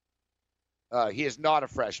 pick. He is not a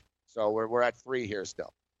freshman, so we're at 3 here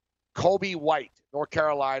still. Kobe White, North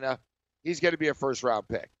Carolina, he's going to be a first-round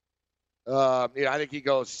pick. I think he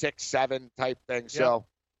goes 6, 7 type thing, so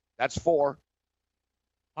that's 4.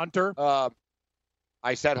 Hunter?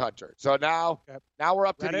 I said Hunter. So now we're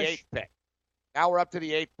up to Reddish. the 8th pick. Now we're up to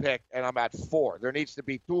the 8th pick, and I'm at 4. There needs to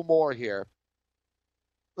be 2 more here.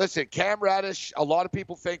 Listen, Cam Reddish, a lot of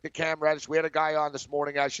people think that Cam Reddish, we had a guy on this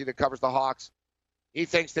morning, actually, that covers the Hawks. He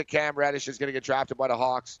thinks that Cam Reddish is going to get drafted by the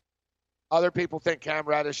Hawks. Other people think Cam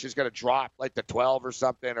Reddish is going to drop like the 12 or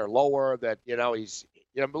something or lower, that, he's,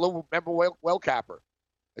 remember Will Capper?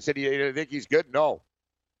 I said, you think he's good? No.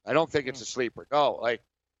 I don't think it's a sleeper. No,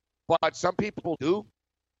 but some people do.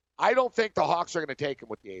 I don't think the Hawks are going to take him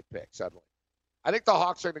with the 8th pick suddenly. I think the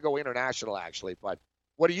Hawks are going to go international, actually. But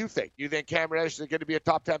what do you think? Do you think Cam Reddish is going to be a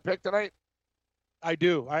top 10 pick tonight? I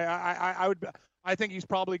do. I think he's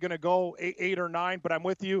probably going to go 8 or 9. But I'm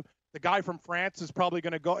with you. The guy from France is probably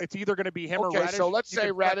going to go. It's either going to be him or Reddish. Okay, so let's say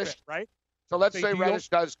Reddish, right? So let's say Reddish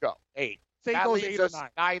does go 8. Say that goes leaves 8 or us 9.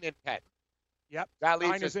 9 and 10. Yep. That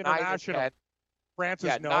leaves 9 us is international. 9 and 10. France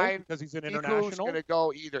is 9 because he's an international. He's going to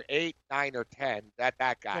go either 8, 9, or 10.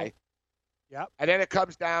 That guy. Yep. And then it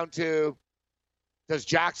comes down to, does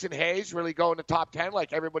Jackson Hayes really go in the top 10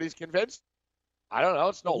 like everybody's convinced? I don't know.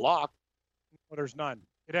 It's no lock. Well, there's none.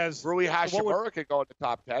 It has. Rui Hachimura could go in the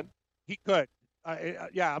top 10. He could.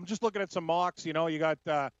 I'm just looking at some mocks. You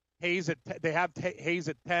got Hayes at they have Hayes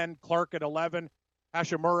at 10, Clark at 11,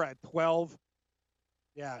 Hachimura at 12.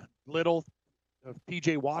 Yeah, Little,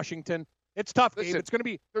 P.J. Washington. It's tough, Gabe. It's going to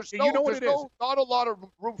be. There's not a lot of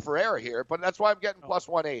room for error here, but that's why I'm getting plus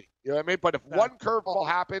 180. You know what I mean? But if one curveball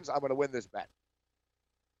happens, I'm going to win this bet.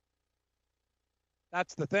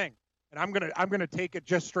 That's the thing, and I'm gonna take it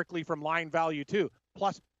just strictly from line value too.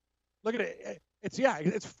 Plus, look at it.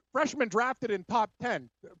 It's freshman drafted in top 10,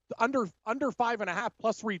 under 5.5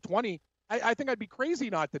 plus 320. I think I'd be crazy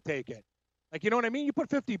not to take it. Like, you know what I mean? You put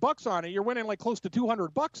 $50 on it, you're winning like close to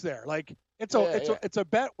 $200 there. Like, it's a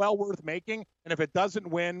bet well worth making. And if it doesn't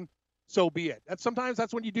win, so be it. Sometimes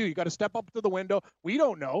that's when you do. You got to step up to the window. We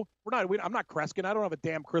don't know. I'm not Kreskin. I don't have a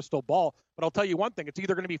damn crystal ball. But I'll tell you one thing: it's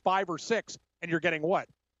either going to be 5 or 6, and you're getting what?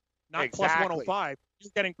 Not exactly. plus 105.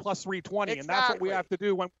 You're getting plus 320, and that's what we have to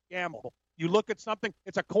do when we gamble. You look at something;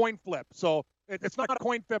 it's a coin flip. So it's not a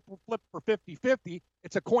coin flip for 50-50.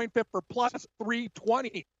 It's a coin flip for plus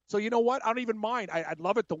 320. So you know what? I don't even mind. I'd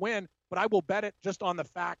love it to win, but I will bet it just on the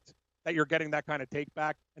fact that you're getting that kind of take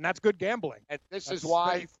back, and that's good gambling. And this is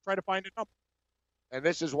why you try to find it up. And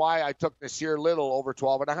this is why I took Nasir Little over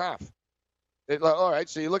 12.5. All right,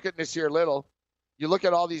 so you look at Nasir Little, you look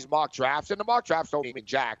at all these mock drafts, and the mock drafts don't mean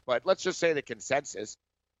jack, but let's just say the consensus.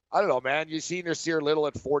 I don't know, man. You see Nasir Little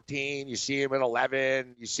at 14, you see him at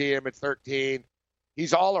 11, you see him at 13.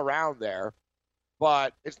 He's all around there,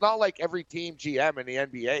 but it's not like every team GM in the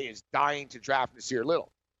NBA is dying to draft Nasir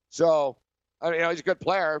Little. So, he's a good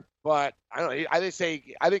player, but I don't know.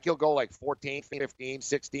 I think he'll go like 14, 15,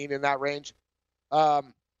 16 in that range.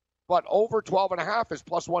 But over 12.5 is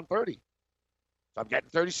plus 130. So I'm getting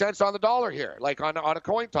 30 cents on the dollar here, like on a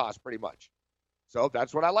coin toss pretty much. So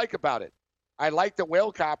that's what I like about it. I like that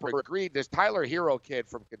Whale Capper agreed. This Tyler Hero kid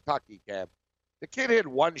from Kentucky, Cam. The kid hit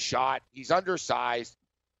one shot. He's undersized.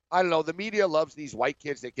 I don't know. The media loves these white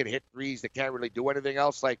kids that can hit threes that can't really do anything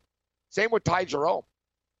else. Like, same with Ty Jerome.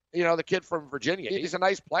 The kid from Virginia. He's a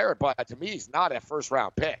nice player, but to me, he's not a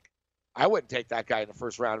first-round pick. I wouldn't take that guy in the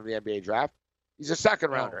first round of the NBA draft. He's a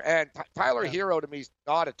second-rounder. And Tyler Hero, to me, is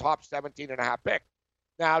not a top 17.5 pick.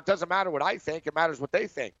 Now, it doesn't matter what I think. It matters what they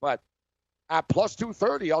think. But at plus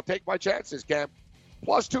 230, I'll take my chances, Cam.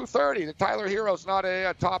 Plus 230. The Tyler Hero's not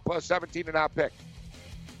a top 17.5 pick.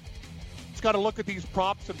 Just got to look at these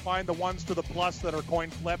props and find the ones to the plus that are coin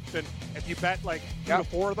flipped. And if you bet like 2 to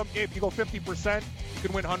 4 of them, if you go 50%, you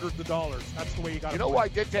can win hundreds of dollars. That's the way you got to play. Who I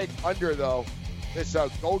did take under, though? This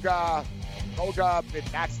Goga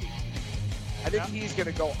Bitnatsi. I think he's going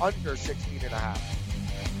to go under 16.5.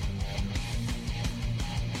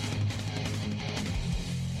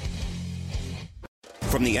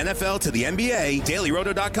 From the NFL to the NBA,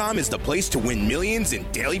 DailyRoto.com is the place to win millions in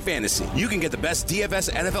daily fantasy. You can get the best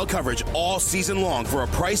DFS NFL coverage all season long for a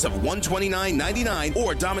price of $129.99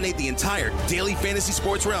 or dominate the entire daily fantasy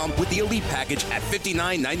sports realm with the Elite Package at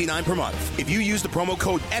 $59.99 per month. If you use the promo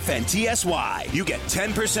code FNTSY, you get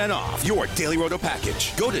 10% off your Daily Roto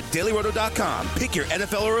package. Go to DailyRoto.com, pick your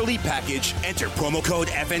NFL or Elite Package, enter promo code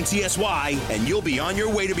FNTSY, and you'll be on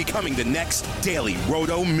your way to becoming the next Daily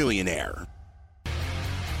Roto millionaire.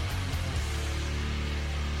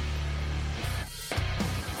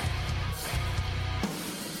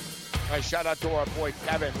 All right, shout out to our boy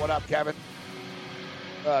Kevin. What up, Kevin?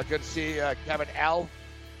 Good to see Kevin L.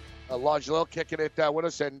 Longilil kicking it with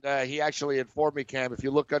us, and he actually informed me, Cam, if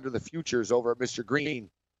you look under the futures over at Mr. Green,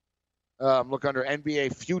 look under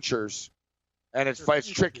NBA futures, and it's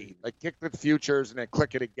tricky. Like, click the futures and then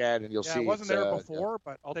click it again, and you'll see. It wasn't there before,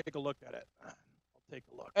 but I'll take a look at it. I'll take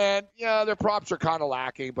a look. And, their props are kind of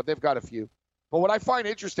lacking, but they've got a few. But what I find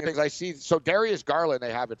interesting is I see, so Darius Garland,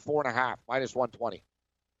 they have at 4.5, minus 120.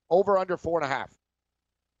 Over under 4.5.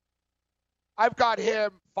 I've got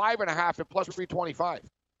him 5.5 at plus 325.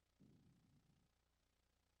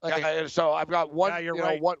 So I've got one. Yeah, you're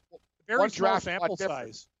right. Very small sample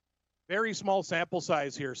size. Very small sample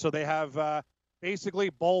size here. So they have basically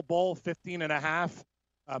Bull 15.5,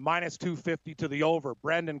 minus 250 to the over.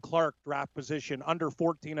 Brandon Clark draft position under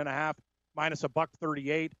 14.5, minus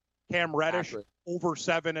 $138. Cam Reddish over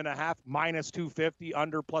 7.5, minus 250,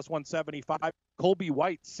 under plus 175. Colby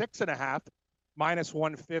White 6.5, minus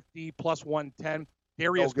 150, plus 110.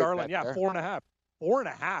 Darius Garland, 4.5,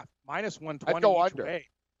 4.5, minus 120 I'd go each under. way.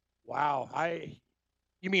 Wow,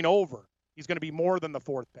 you mean over? He's going to be more than the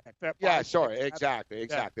fourth pick.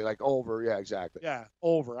 Exactly. Like over, exactly. Yeah,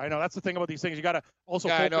 over. I know that's the thing about these things. You got to also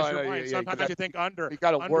focus your mind. Sometimes you think under. You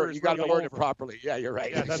got to word. You got to word it properly. Yeah, you're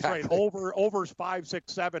right. Yeah, that's right. Over's 5,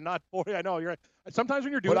 6, 7, not 4. I know you're right. Sometimes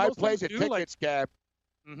when you're doing, when those I played the things, tickets, Cap.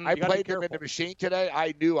 I played them in the machine today.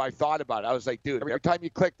 I thought about it. I was like, dude, every time you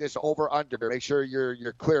click this over under, make sure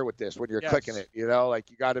you're clear with this when you're clicking it. You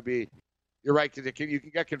got to be. You're right, because you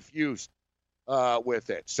can get confused with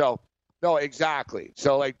it. So. No, exactly.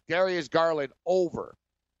 So, like, Darius Garland over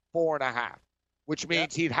 4.5, which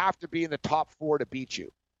means he'd have to be in the top 4 to beat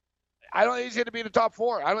you. I don't think he's going to be in the top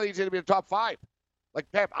 4. I don't think he's going to be in the top 5. Like,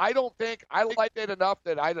 Pep, I like it enough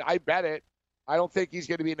that I bet it. I don't think he's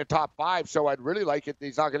going to be in the top 5, so I'd really like it that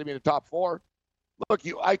he's not going to be in the top 4. Look,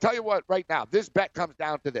 I tell you what, right now, this bet comes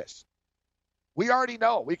down to this. We already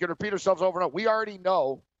know. We can repeat ourselves over and over. We already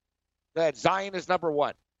know that Zion is number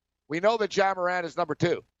 1. We know that Ja Morant is number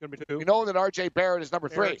 2. We know that R.J. Barrett is number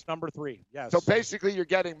 3. Barrett's number 3, yes. So basically you're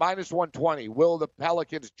getting minus 120. Will the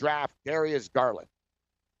Pelicans draft Darius Garland?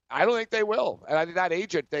 I don't think they will. And I think that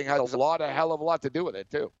agent thing has a hell of a lot to do with it,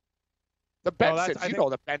 too. The Bensons,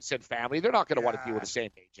 the Benson family, they're not going to want to deal with the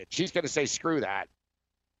same agent. She's going to say, screw that.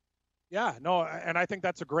 Yeah, no, and I think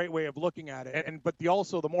that's a great way of looking at it. But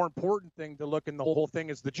the more important thing to look in the whole thing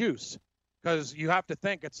is the juice. Because you have to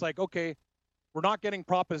think, it's like, okay, we're not getting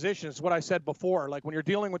propositions. What I said before, like when you're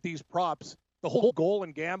dealing with these props, the whole goal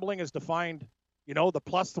in gambling is to find, the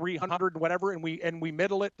plus 300 and whatever, and we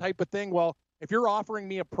middle it type of thing. Well, If you're offering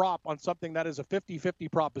me a prop on something that is a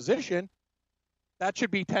 50-50 proposition, that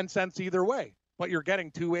should be 10 cents either way. But you're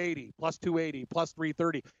getting 280, plus 280, plus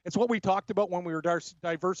 330. It's what we talked about when we were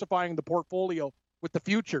diversifying the portfolio with the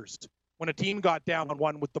futures. When a team got down on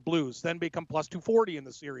one with the Blues, then become plus 240 in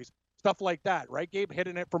the series. Stuff like that, right, Gabe?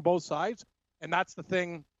 Hitting it from both sides. And that's the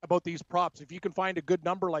thing about these props. If you can find a good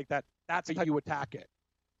number like that, that's how you attack it,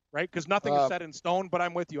 right? Because nothing is set in stone, but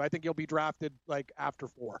I'm with you. I think you'll be drafted, like, after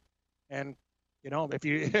 4. And, if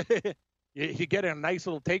you you get a nice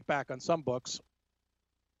little take back on some books.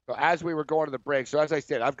 So as we were going to the break, so as I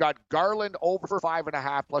said, I've got Garland over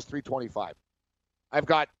 5.5 plus 325. I've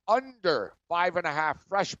got under 5.5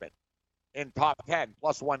 freshmen in top 10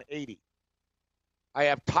 plus 180. I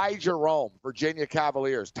have Ty Jerome, Virginia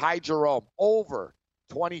Cavaliers. Ty Jerome over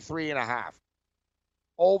 23.5.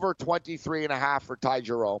 Over 23.5 for Ty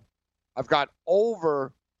Jerome. I've got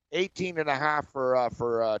over 18.5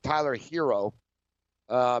 for Tyler Hero.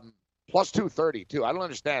 Plus 230 too. I don't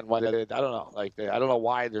understand why I don't know. I don't know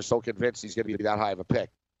why they're so convinced he's going to be that high of a pick.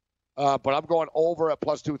 But I'm going over at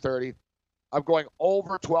plus 230. I'm going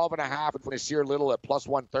over 12.5 with Nasir Little at plus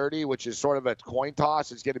 130, which is sort of a coin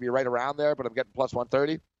toss. It's going to be right around there, but I'm getting plus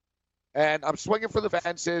 130. And I'm swinging for the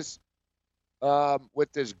fences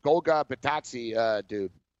with this Goga Batatsi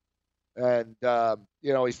dude. And,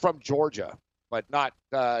 he's from Georgia, but not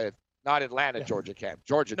Atlanta, Georgia, Cam.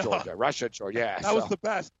 Georgia, Russia, Georgia. Yeah, that was the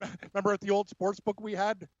best. Remember at the old sports book we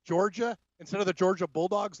had, Georgia, instead of the Georgia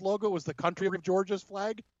Bulldogs logo, was the country of Georgia's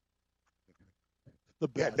flag? The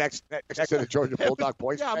best. Yeah, next to the Georgia Bulldog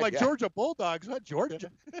points. Yeah, I'm like, Georgia Bulldogs, what, Georgia?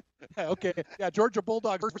 Okay, yeah, Georgia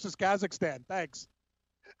Bulldogs versus Kazakhstan. Thanks.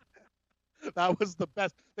 That was the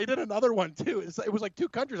best. They did another one, too. It was like 2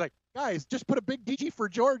 countries. Like, guys, just put a big DG for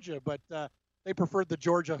Georgia, but they preferred the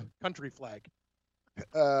Georgia country flag.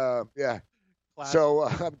 Yeah. Classic. So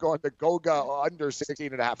I'm going to Goga under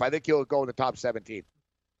 16.5. I think he'll go in the top 17.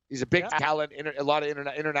 He's a big talent. A lot of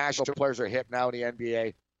international players are hip now in the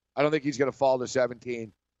NBA. I don't think he's going to fall to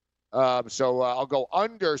 17. So I'll go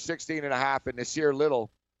under 16.5 and Nasir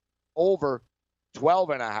Little over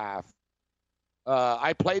 12.5.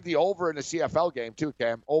 I played the over in the CFL game too,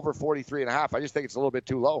 Cam. Over 43.5. I just think it's a little bit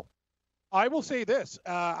too low. I will say this.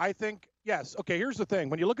 I think, yes. Okay, here's the thing.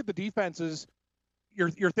 When you look at the defenses,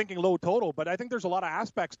 you're thinking low total, but I think there's a lot of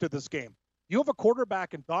aspects to this game. You have a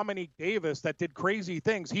quarterback in Dominique Davis that did crazy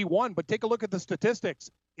things. He won, but take a look at the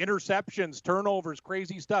statistics. Interceptions, turnovers,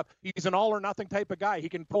 crazy stuff. He's an all-or-nothing type of guy. He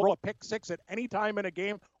can throw a pick six at any time in a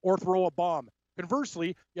game or throw a bomb. Conversely,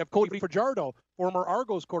 you have Cody Fajardo, former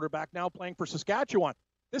Argos quarterback, now playing for Saskatchewan.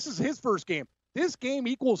 This is his first game. This game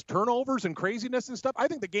equals turnovers and craziness and stuff. I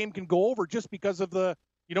think the game can go over just because of the,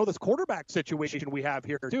 this quarterback situation we have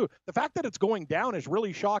here, too. The fact that it's going down is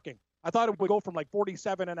really shocking. I thought it would go from like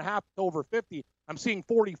 47.5 to over 50. I'm seeing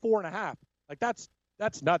 44.5. Like that's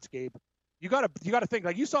nuts, Gabe. You gotta think.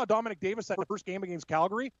 Like you saw Dominic Davis that first game against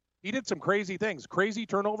Calgary. He did some crazy things, crazy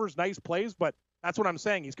turnovers, nice plays. But that's what I'm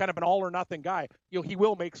saying. He's kind of an all or nothing guy. He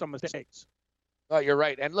will make some mistakes. Oh, you're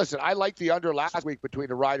right. And listen, I liked the under last week between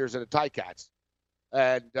the Riders and the Ticats.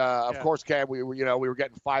 And of course, Cam, we were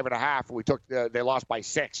getting 5.5. And we took they lost by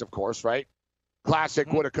 6, of course, right?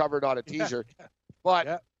 Classic would have covered on a teaser,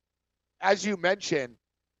 but. As you mentioned,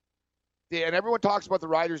 and everyone talks about the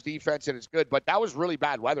Riders' defense, and it's good, but that was really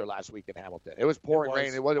bad weather last week in Hamilton. It was pouring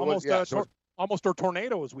rain. It was almost a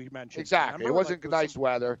tornado, as we mentioned. Exactly. It wasn't nice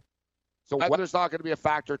weather. So weather's not going to be a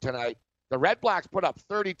factor tonight. The Red Blacks put up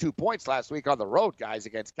 32 points last week on the road, guys,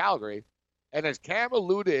 against Calgary. And as Cam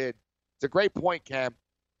alluded, it's a great point, Cam.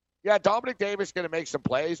 Yeah, Dominic Davis is going to make some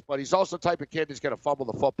plays, but he's also the type of kid that's going to fumble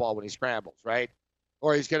the football when he scrambles, right?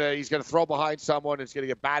 Or he's gonna throw behind someone. It's gonna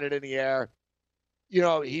get batted in the air.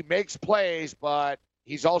 He makes plays, but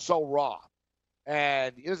he's also raw,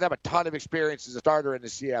 and he doesn't have a ton of experience as a starter in the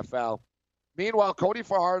CFL. Meanwhile, Cody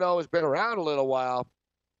Fajardo has been around a little while.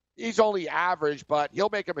 He's only average, but he'll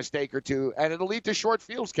make a mistake or two, and it'll lead to short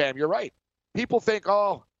fields. Cam, you're right. People think,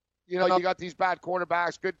 you got these bad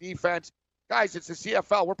quarterbacks, good defense, guys. It's the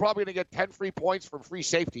CFL. We're probably gonna get 10 free points from free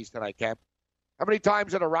safeties tonight, Cam. How many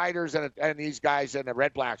times are the Riders and these guys and the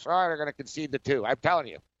Red Blacks, they're going to concede the 2? I'm telling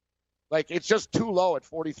you. Like, it's just too low at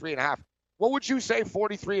 43.5. What would you say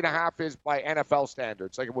 43.5 is by NFL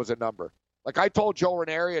standards? Like, it was a number. Like, I told Joe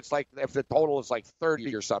Ranieri, it's like if the total is like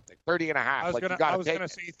 30 or something, 30.5. I was going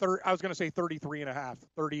to say 33.5,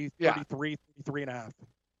 33.5.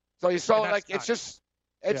 So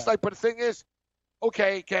it's like, but the thing is,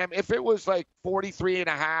 okay, Cam, if it was like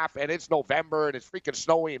 43.5 and it's November and it's freaking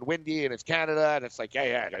snowy and windy and it's Canada and it's like,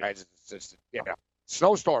 guys, it's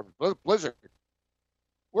snowstorm, blizzard.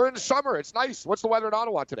 We're in the summer. It's nice. What's the weather in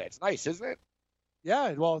Ottawa today? It's nice, isn't it?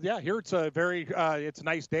 Yeah, well, yeah. Here it's a it's a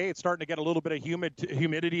nice day. It's starting to get a little bit of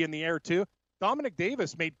humidity in the air too. Dominic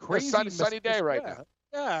Davis made crazy. Sunny day right now.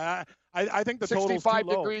 Yeah, I think the total's 65 too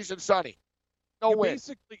low. degrees and sunny. No wind.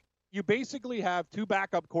 You basically have two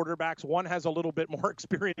backup quarterbacks. One has a little bit more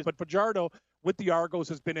experience, but Fajardo with the Argos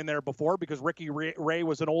has been in there before because Ricky Ray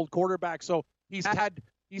was an old quarterback, so he's had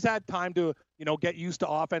time to get used to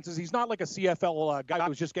offenses. He's not like a CFL guy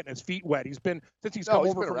who's just getting his feet wet. He's been come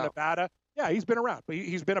over from Nevada. Yeah, he's been around, but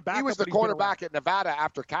he's been a backup. He was the quarterback at Nevada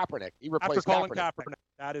after Kaepernick. He replaced Colin Kaepernick.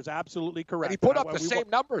 That is absolutely correct. And he put up the same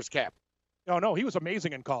numbers, Cap. No, he was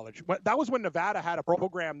amazing in college. That was when Nevada had a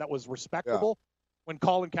program that was respectable. Yeah. When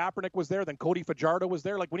Colin Kaepernick was there, then Cody Fajardo was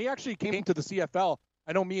there. Like when he actually came to the CFL,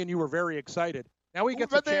 I know me and you were very excited. Now he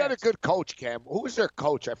gets a chance. They had a good coach, Cam. Who was their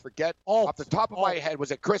coach? I forget. Off the top of my head,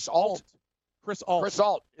 was it Chris Alt? Chris Alt. Chris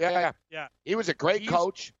Alt. Yeah. He was a great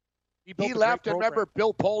coach. He left, and remember,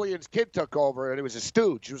 Bill Polian's kid took over, and it was a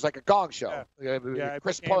stooge. It was like a gong show. Yeah.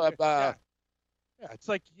 It's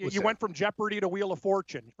like you went from Jeopardy to Wheel of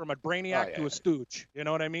Fortune, from a brainiac to a stooge. You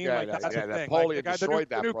know what I mean? That's the thing. Polian destroyed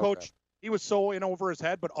the new coach. He was so in over his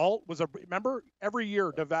head, but Alt was remember every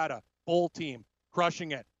year Nevada bowl team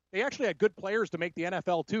crushing it. They actually had good players to make the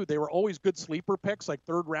NFL too. They were always good sleeper picks, like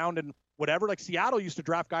third round and whatever. Like Seattle used to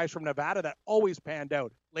draft guys from Nevada that always panned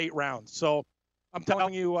out late rounds. So I'm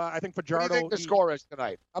telling you, I think Fajardo. What do you think the score is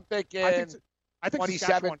tonight? I'm thinking. I think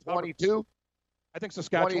 27-22. I think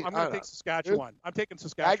Saskatchewan. I'm going to take Saskatchewan. I'm taking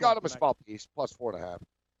Saskatchewan. I got him a small piece, plus 4.5.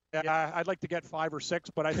 Yeah, I'd like to get 5 or 6,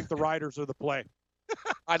 but I think the Riders are the play.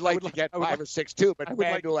 I'd like to get 5 or 6 too, but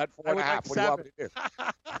FanDuel at 4.5. What do you want me to do?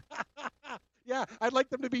 Yeah, I'd like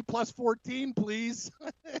them to be plus 14, please.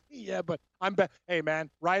 Yeah, but hey, man,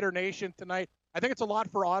 Rider Nation tonight. I think it's a lot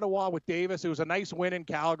for Ottawa with Davis. It was a nice win in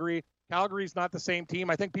Calgary. Calgary's not the same team.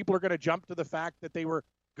 I think people are going to jump to the fact that they were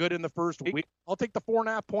good in the first week. I'll take the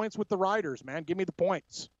 4.5 points with the Riders, man. Give me the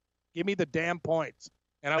points. Give me the damn points.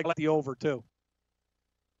 And I like the over, too.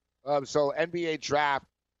 So NBA draft.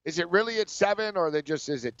 Is it really at 7, or is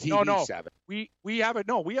it TV no. 7? We have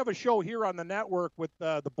a show here on the network with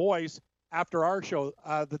the boys after our show.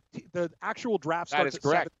 The actual draft starts at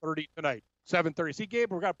 7:30 tonight. 7:30. See,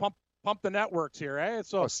 Gabe, we're gonna pump the networks here, eh?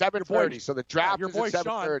 So 7:30. So the draft is at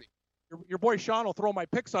 7:30. Your boy Sean will throw my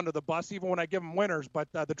picks under the bus even when I give him winners. But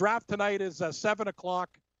the draft tonight is 7 o'clock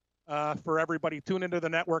for everybody. Tune into the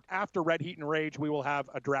network after Red Heat and Rage. We will have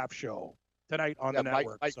a draft show tonight on the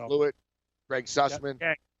network. Mike Blewett, Greg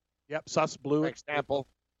Sussman. Yep, Suss, Blewett, Stample,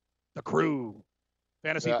 the crew,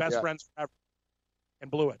 fantasy best friends forever, and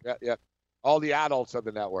Blewett. Yeah. All the adults of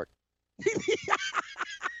the network.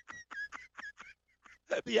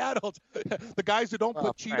 The adults, the guys who don't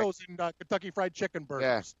put Cheetos in Kentucky Fried Chicken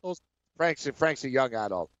burgers. Yeah. Frank's a young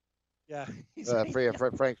adult. Yeah,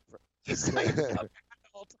 Frank.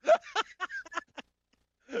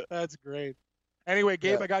 That's great. Anyway,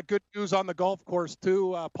 Gabe, I got good news on the golf course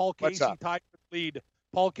too. Paul Casey tied for the lead.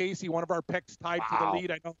 Paul Casey, one of our picks, tied for the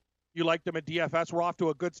lead. I know you liked him at DFS. We're off to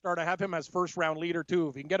a good start. I have him as first-round leader, too.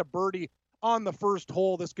 If he can get a birdie on the first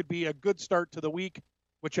hole, this could be a good start to the week,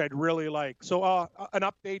 which I'd really like. So an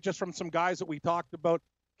update just from some guys that we talked about.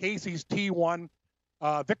 Casey's T1.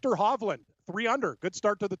 Victor Hovland, 3 under. Good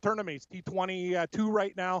start to the tournament. He's T22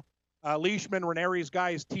 right now. Leishman, Ranieri's guy,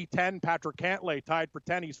 is T10. Patrick Cantlay tied for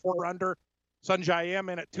 10. He's 4 under. Sanjay M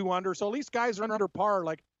in at 2 under. So at least guys are under par.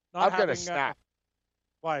 Like not I'm going to snap.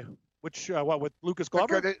 Why? Which with Lucas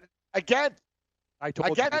Glover? Again. I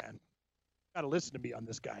told you, man. Got to listen to me on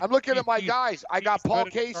this guy. I'm looking at my guys. I got Paul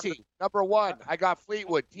Casey, number 1. I got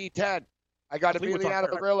Fleetwood, T10. I got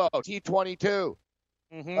Emiliano Grillo, T22.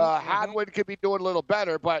 Hadwin could be doing a little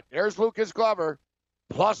better, but there's Lucas Glover,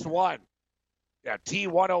 +1. Yeah,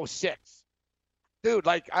 T106. Dude,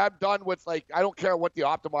 I'm done with, I don't care what the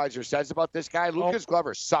optimizer says about this guy. Lucas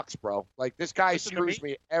Glover sucks, bro. This guy screws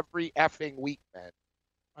me every effing week, man.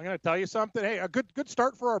 I'm going to tell you something. Hey, a good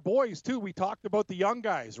start for our boys, too. We talked about the young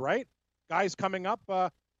guys, right? Guys coming up.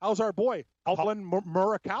 How's our boy? Alvin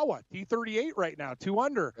Murakawa, T38 right now, 2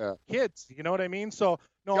 under. Yeah. Kids, you know what I mean? So,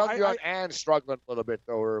 no, young and struggling a little bit,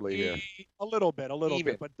 though, early here. A little bit.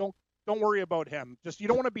 But don't worry about him. Just you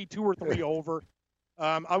don't want to be 2 or 3 over.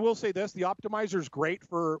 I will say this: the optimizer is great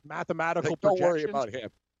for mathematical projections. Don't worry about him.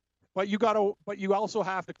 But you also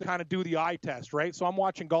have to kind of do the eye test, right? So I'm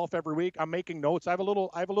watching golf every week. I'm making notes. I have a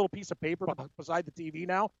little piece of paper beside the TV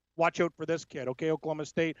now. Watch out for this kid, okay? Oklahoma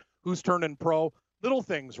State, who's turning pro. Little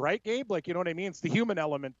things, right, Gabe? You know what I mean? It's the human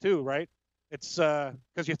element too, right? It's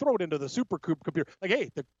because you throw it into the super computer. Hey,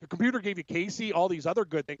 the computer gave you Casey, all these other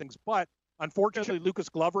good things, but unfortunately, Lucas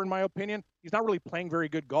Glover, in my opinion, he's not really playing very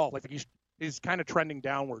good golf. he's kind of trending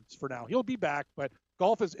downwards for now. He'll be back, but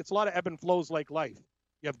golf it's a lot of ebb and flows like life.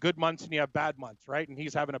 You have good months and you have bad months, right? And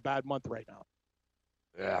he's having a bad month right now.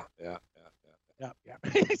 Yeah. Yep.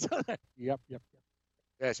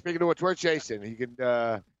 Yeah, speaking of which, we're Jason. He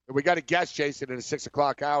can. We got a guest, Jason, in the 6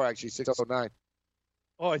 o'clock hour. Actually, 6:09.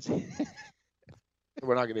 Oh, it's.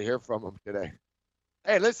 We're not going to hear from him today.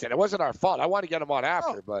 Hey, listen, it wasn't our fault. I want to get him on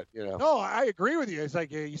after, but No, I agree with you. It's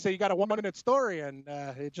like you say you got a 1-minute story, and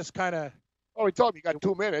it just kind of. Oh, he told me he got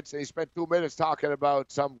 2 minutes, and he spent 2 minutes talking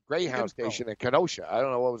about some Greyhound station in Kenosha. I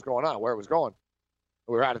don't know what was going on, where it was going.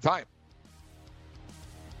 We were out of time.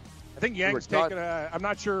 I think Yang's taken I'm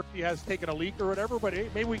not sure if he has taken a leak or whatever, but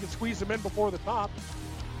maybe we can squeeze him in before the top.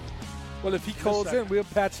 Well, if he calls in, we'll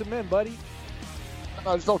patch him in, buddy.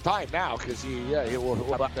 No, there's no time now because he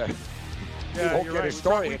will have to. Yeah, won't get his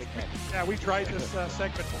story in again. Yeah, we tried this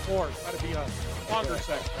segment before. It's got to be a longer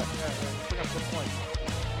segment. Yeah, bring up some points.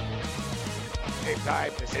 Game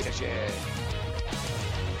time decision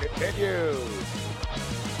continues.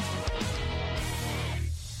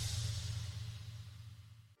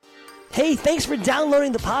 Hey, thanks for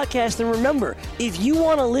downloading the podcast. And remember, if you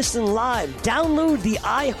want to listen live, download the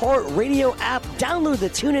iHeartRadio app, download the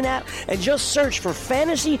TuneIn app, and just search for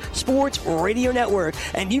Fantasy Sports Radio Network,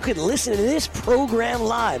 and you can listen to this program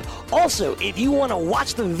live. Also, if you want to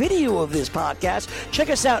watch the video of this podcast, check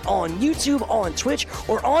us out on YouTube, on Twitch,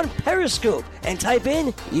 or on Periscope, and type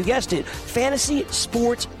in, you guessed it, Fantasy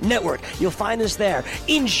Sports Network. You'll find us there.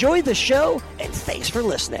 Enjoy the show, and thanks for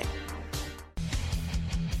listening.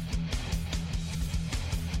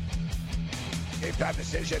 Game time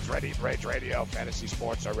decisions, Ready Rage Radio, Fantasy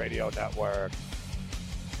Sports Radio Network.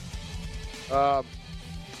 Man,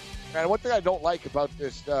 one thing I don't like about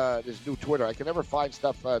this new Twitter, I can never find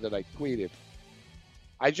stuff that I tweeted.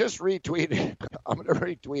 I just retweeted. I'm going to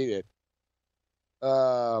retweet it.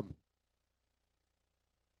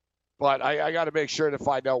 But I got to make sure to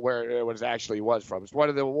find out where it actually was from. It's one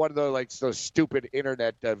of the like those stupid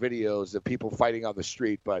internet videos of people fighting on the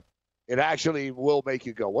street, but it actually will make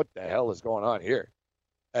you go, what the hell is going on here?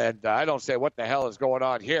 And I don't say, what the hell is going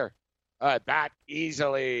on here? That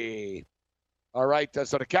easily. All right,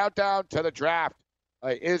 so the countdown to the draft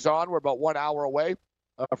is on. We're about 1 hour away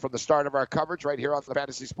from the start of our coverage right here on the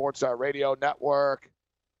Fantasy Sports Radio Network.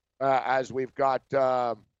 As we've got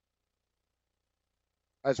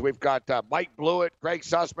Mike Blewett, Greg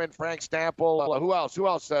Sussman, Frank Stample. Who else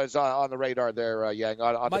is on the radar there, Yang?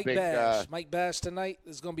 On Mike the big, Bash. Mike Bash tonight.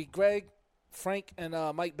 There's going to be Greg, Frank, and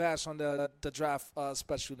Mike Bash on the draft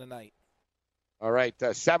special tonight. All right,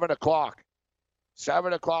 7 o'clock.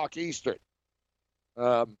 7 o'clock Eastern.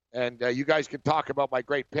 And you guys can talk about my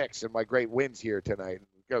great picks and my great wins here tonight.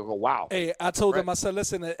 Go, wow. Hey, I told them, I said,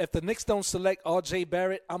 listen, if the Knicks don't select R.J.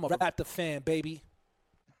 Barrett, I'm a Raptor fan, baby.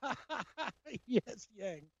 Yes,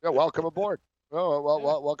 Yang. Yeah, welcome aboard.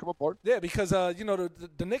 Welcome aboard. Yeah, because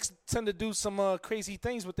the Knicks tend to do some crazy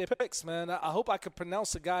things with their picks, man. I hope I can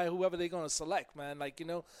pronounce the guy, whoever they're going to select, man. Like,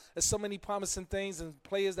 there's so many promising things and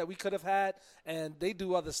players that we could have had, and they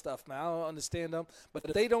do other stuff, man. I don't understand them. But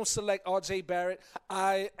if they don't select R.J. Barrett,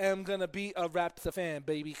 I am going to be a Raptor fan,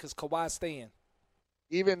 baby, because Kawhi's staying.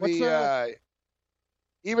 Even the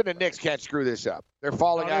Knicks can't screw this up. They're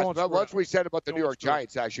falling out. Once we said about the New York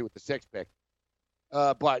Giants, actually, with the 6th pick.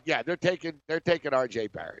 But yeah, they're taking R.J.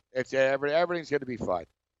 Barrett. It's everything's going to be fine.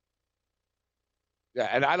 Yeah,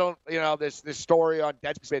 and I don't, this story on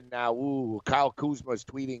Deadspin now. Ooh, Kyle Kuzma's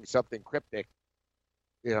tweeting something cryptic.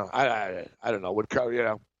 I don't know.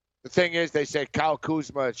 The thing is, they say Kyle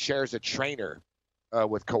Kuzma shares a trainer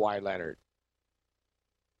with Kawhi Leonard.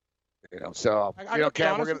 So we're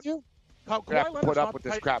gonna put up with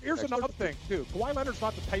this crap. Here's another thing too. Kawhi Leonard's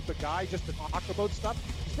not the type of guy just to talk about stuff.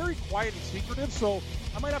 He's very quiet and secretive, so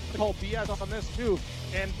I might have to call BS on this too.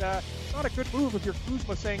 And it's not a good move if you're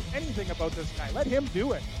Kuzma saying anything about this guy. Let him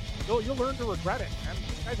do it. You'll learn to regret it, man.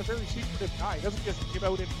 This guy's a very secretive guy. He doesn't just give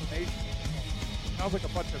out information. Sounds like a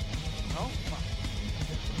bunch of, Come on.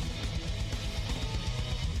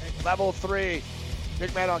 Level 3,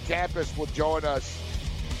 big man on campus will join us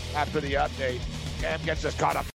after the update. Cam gets us caught up.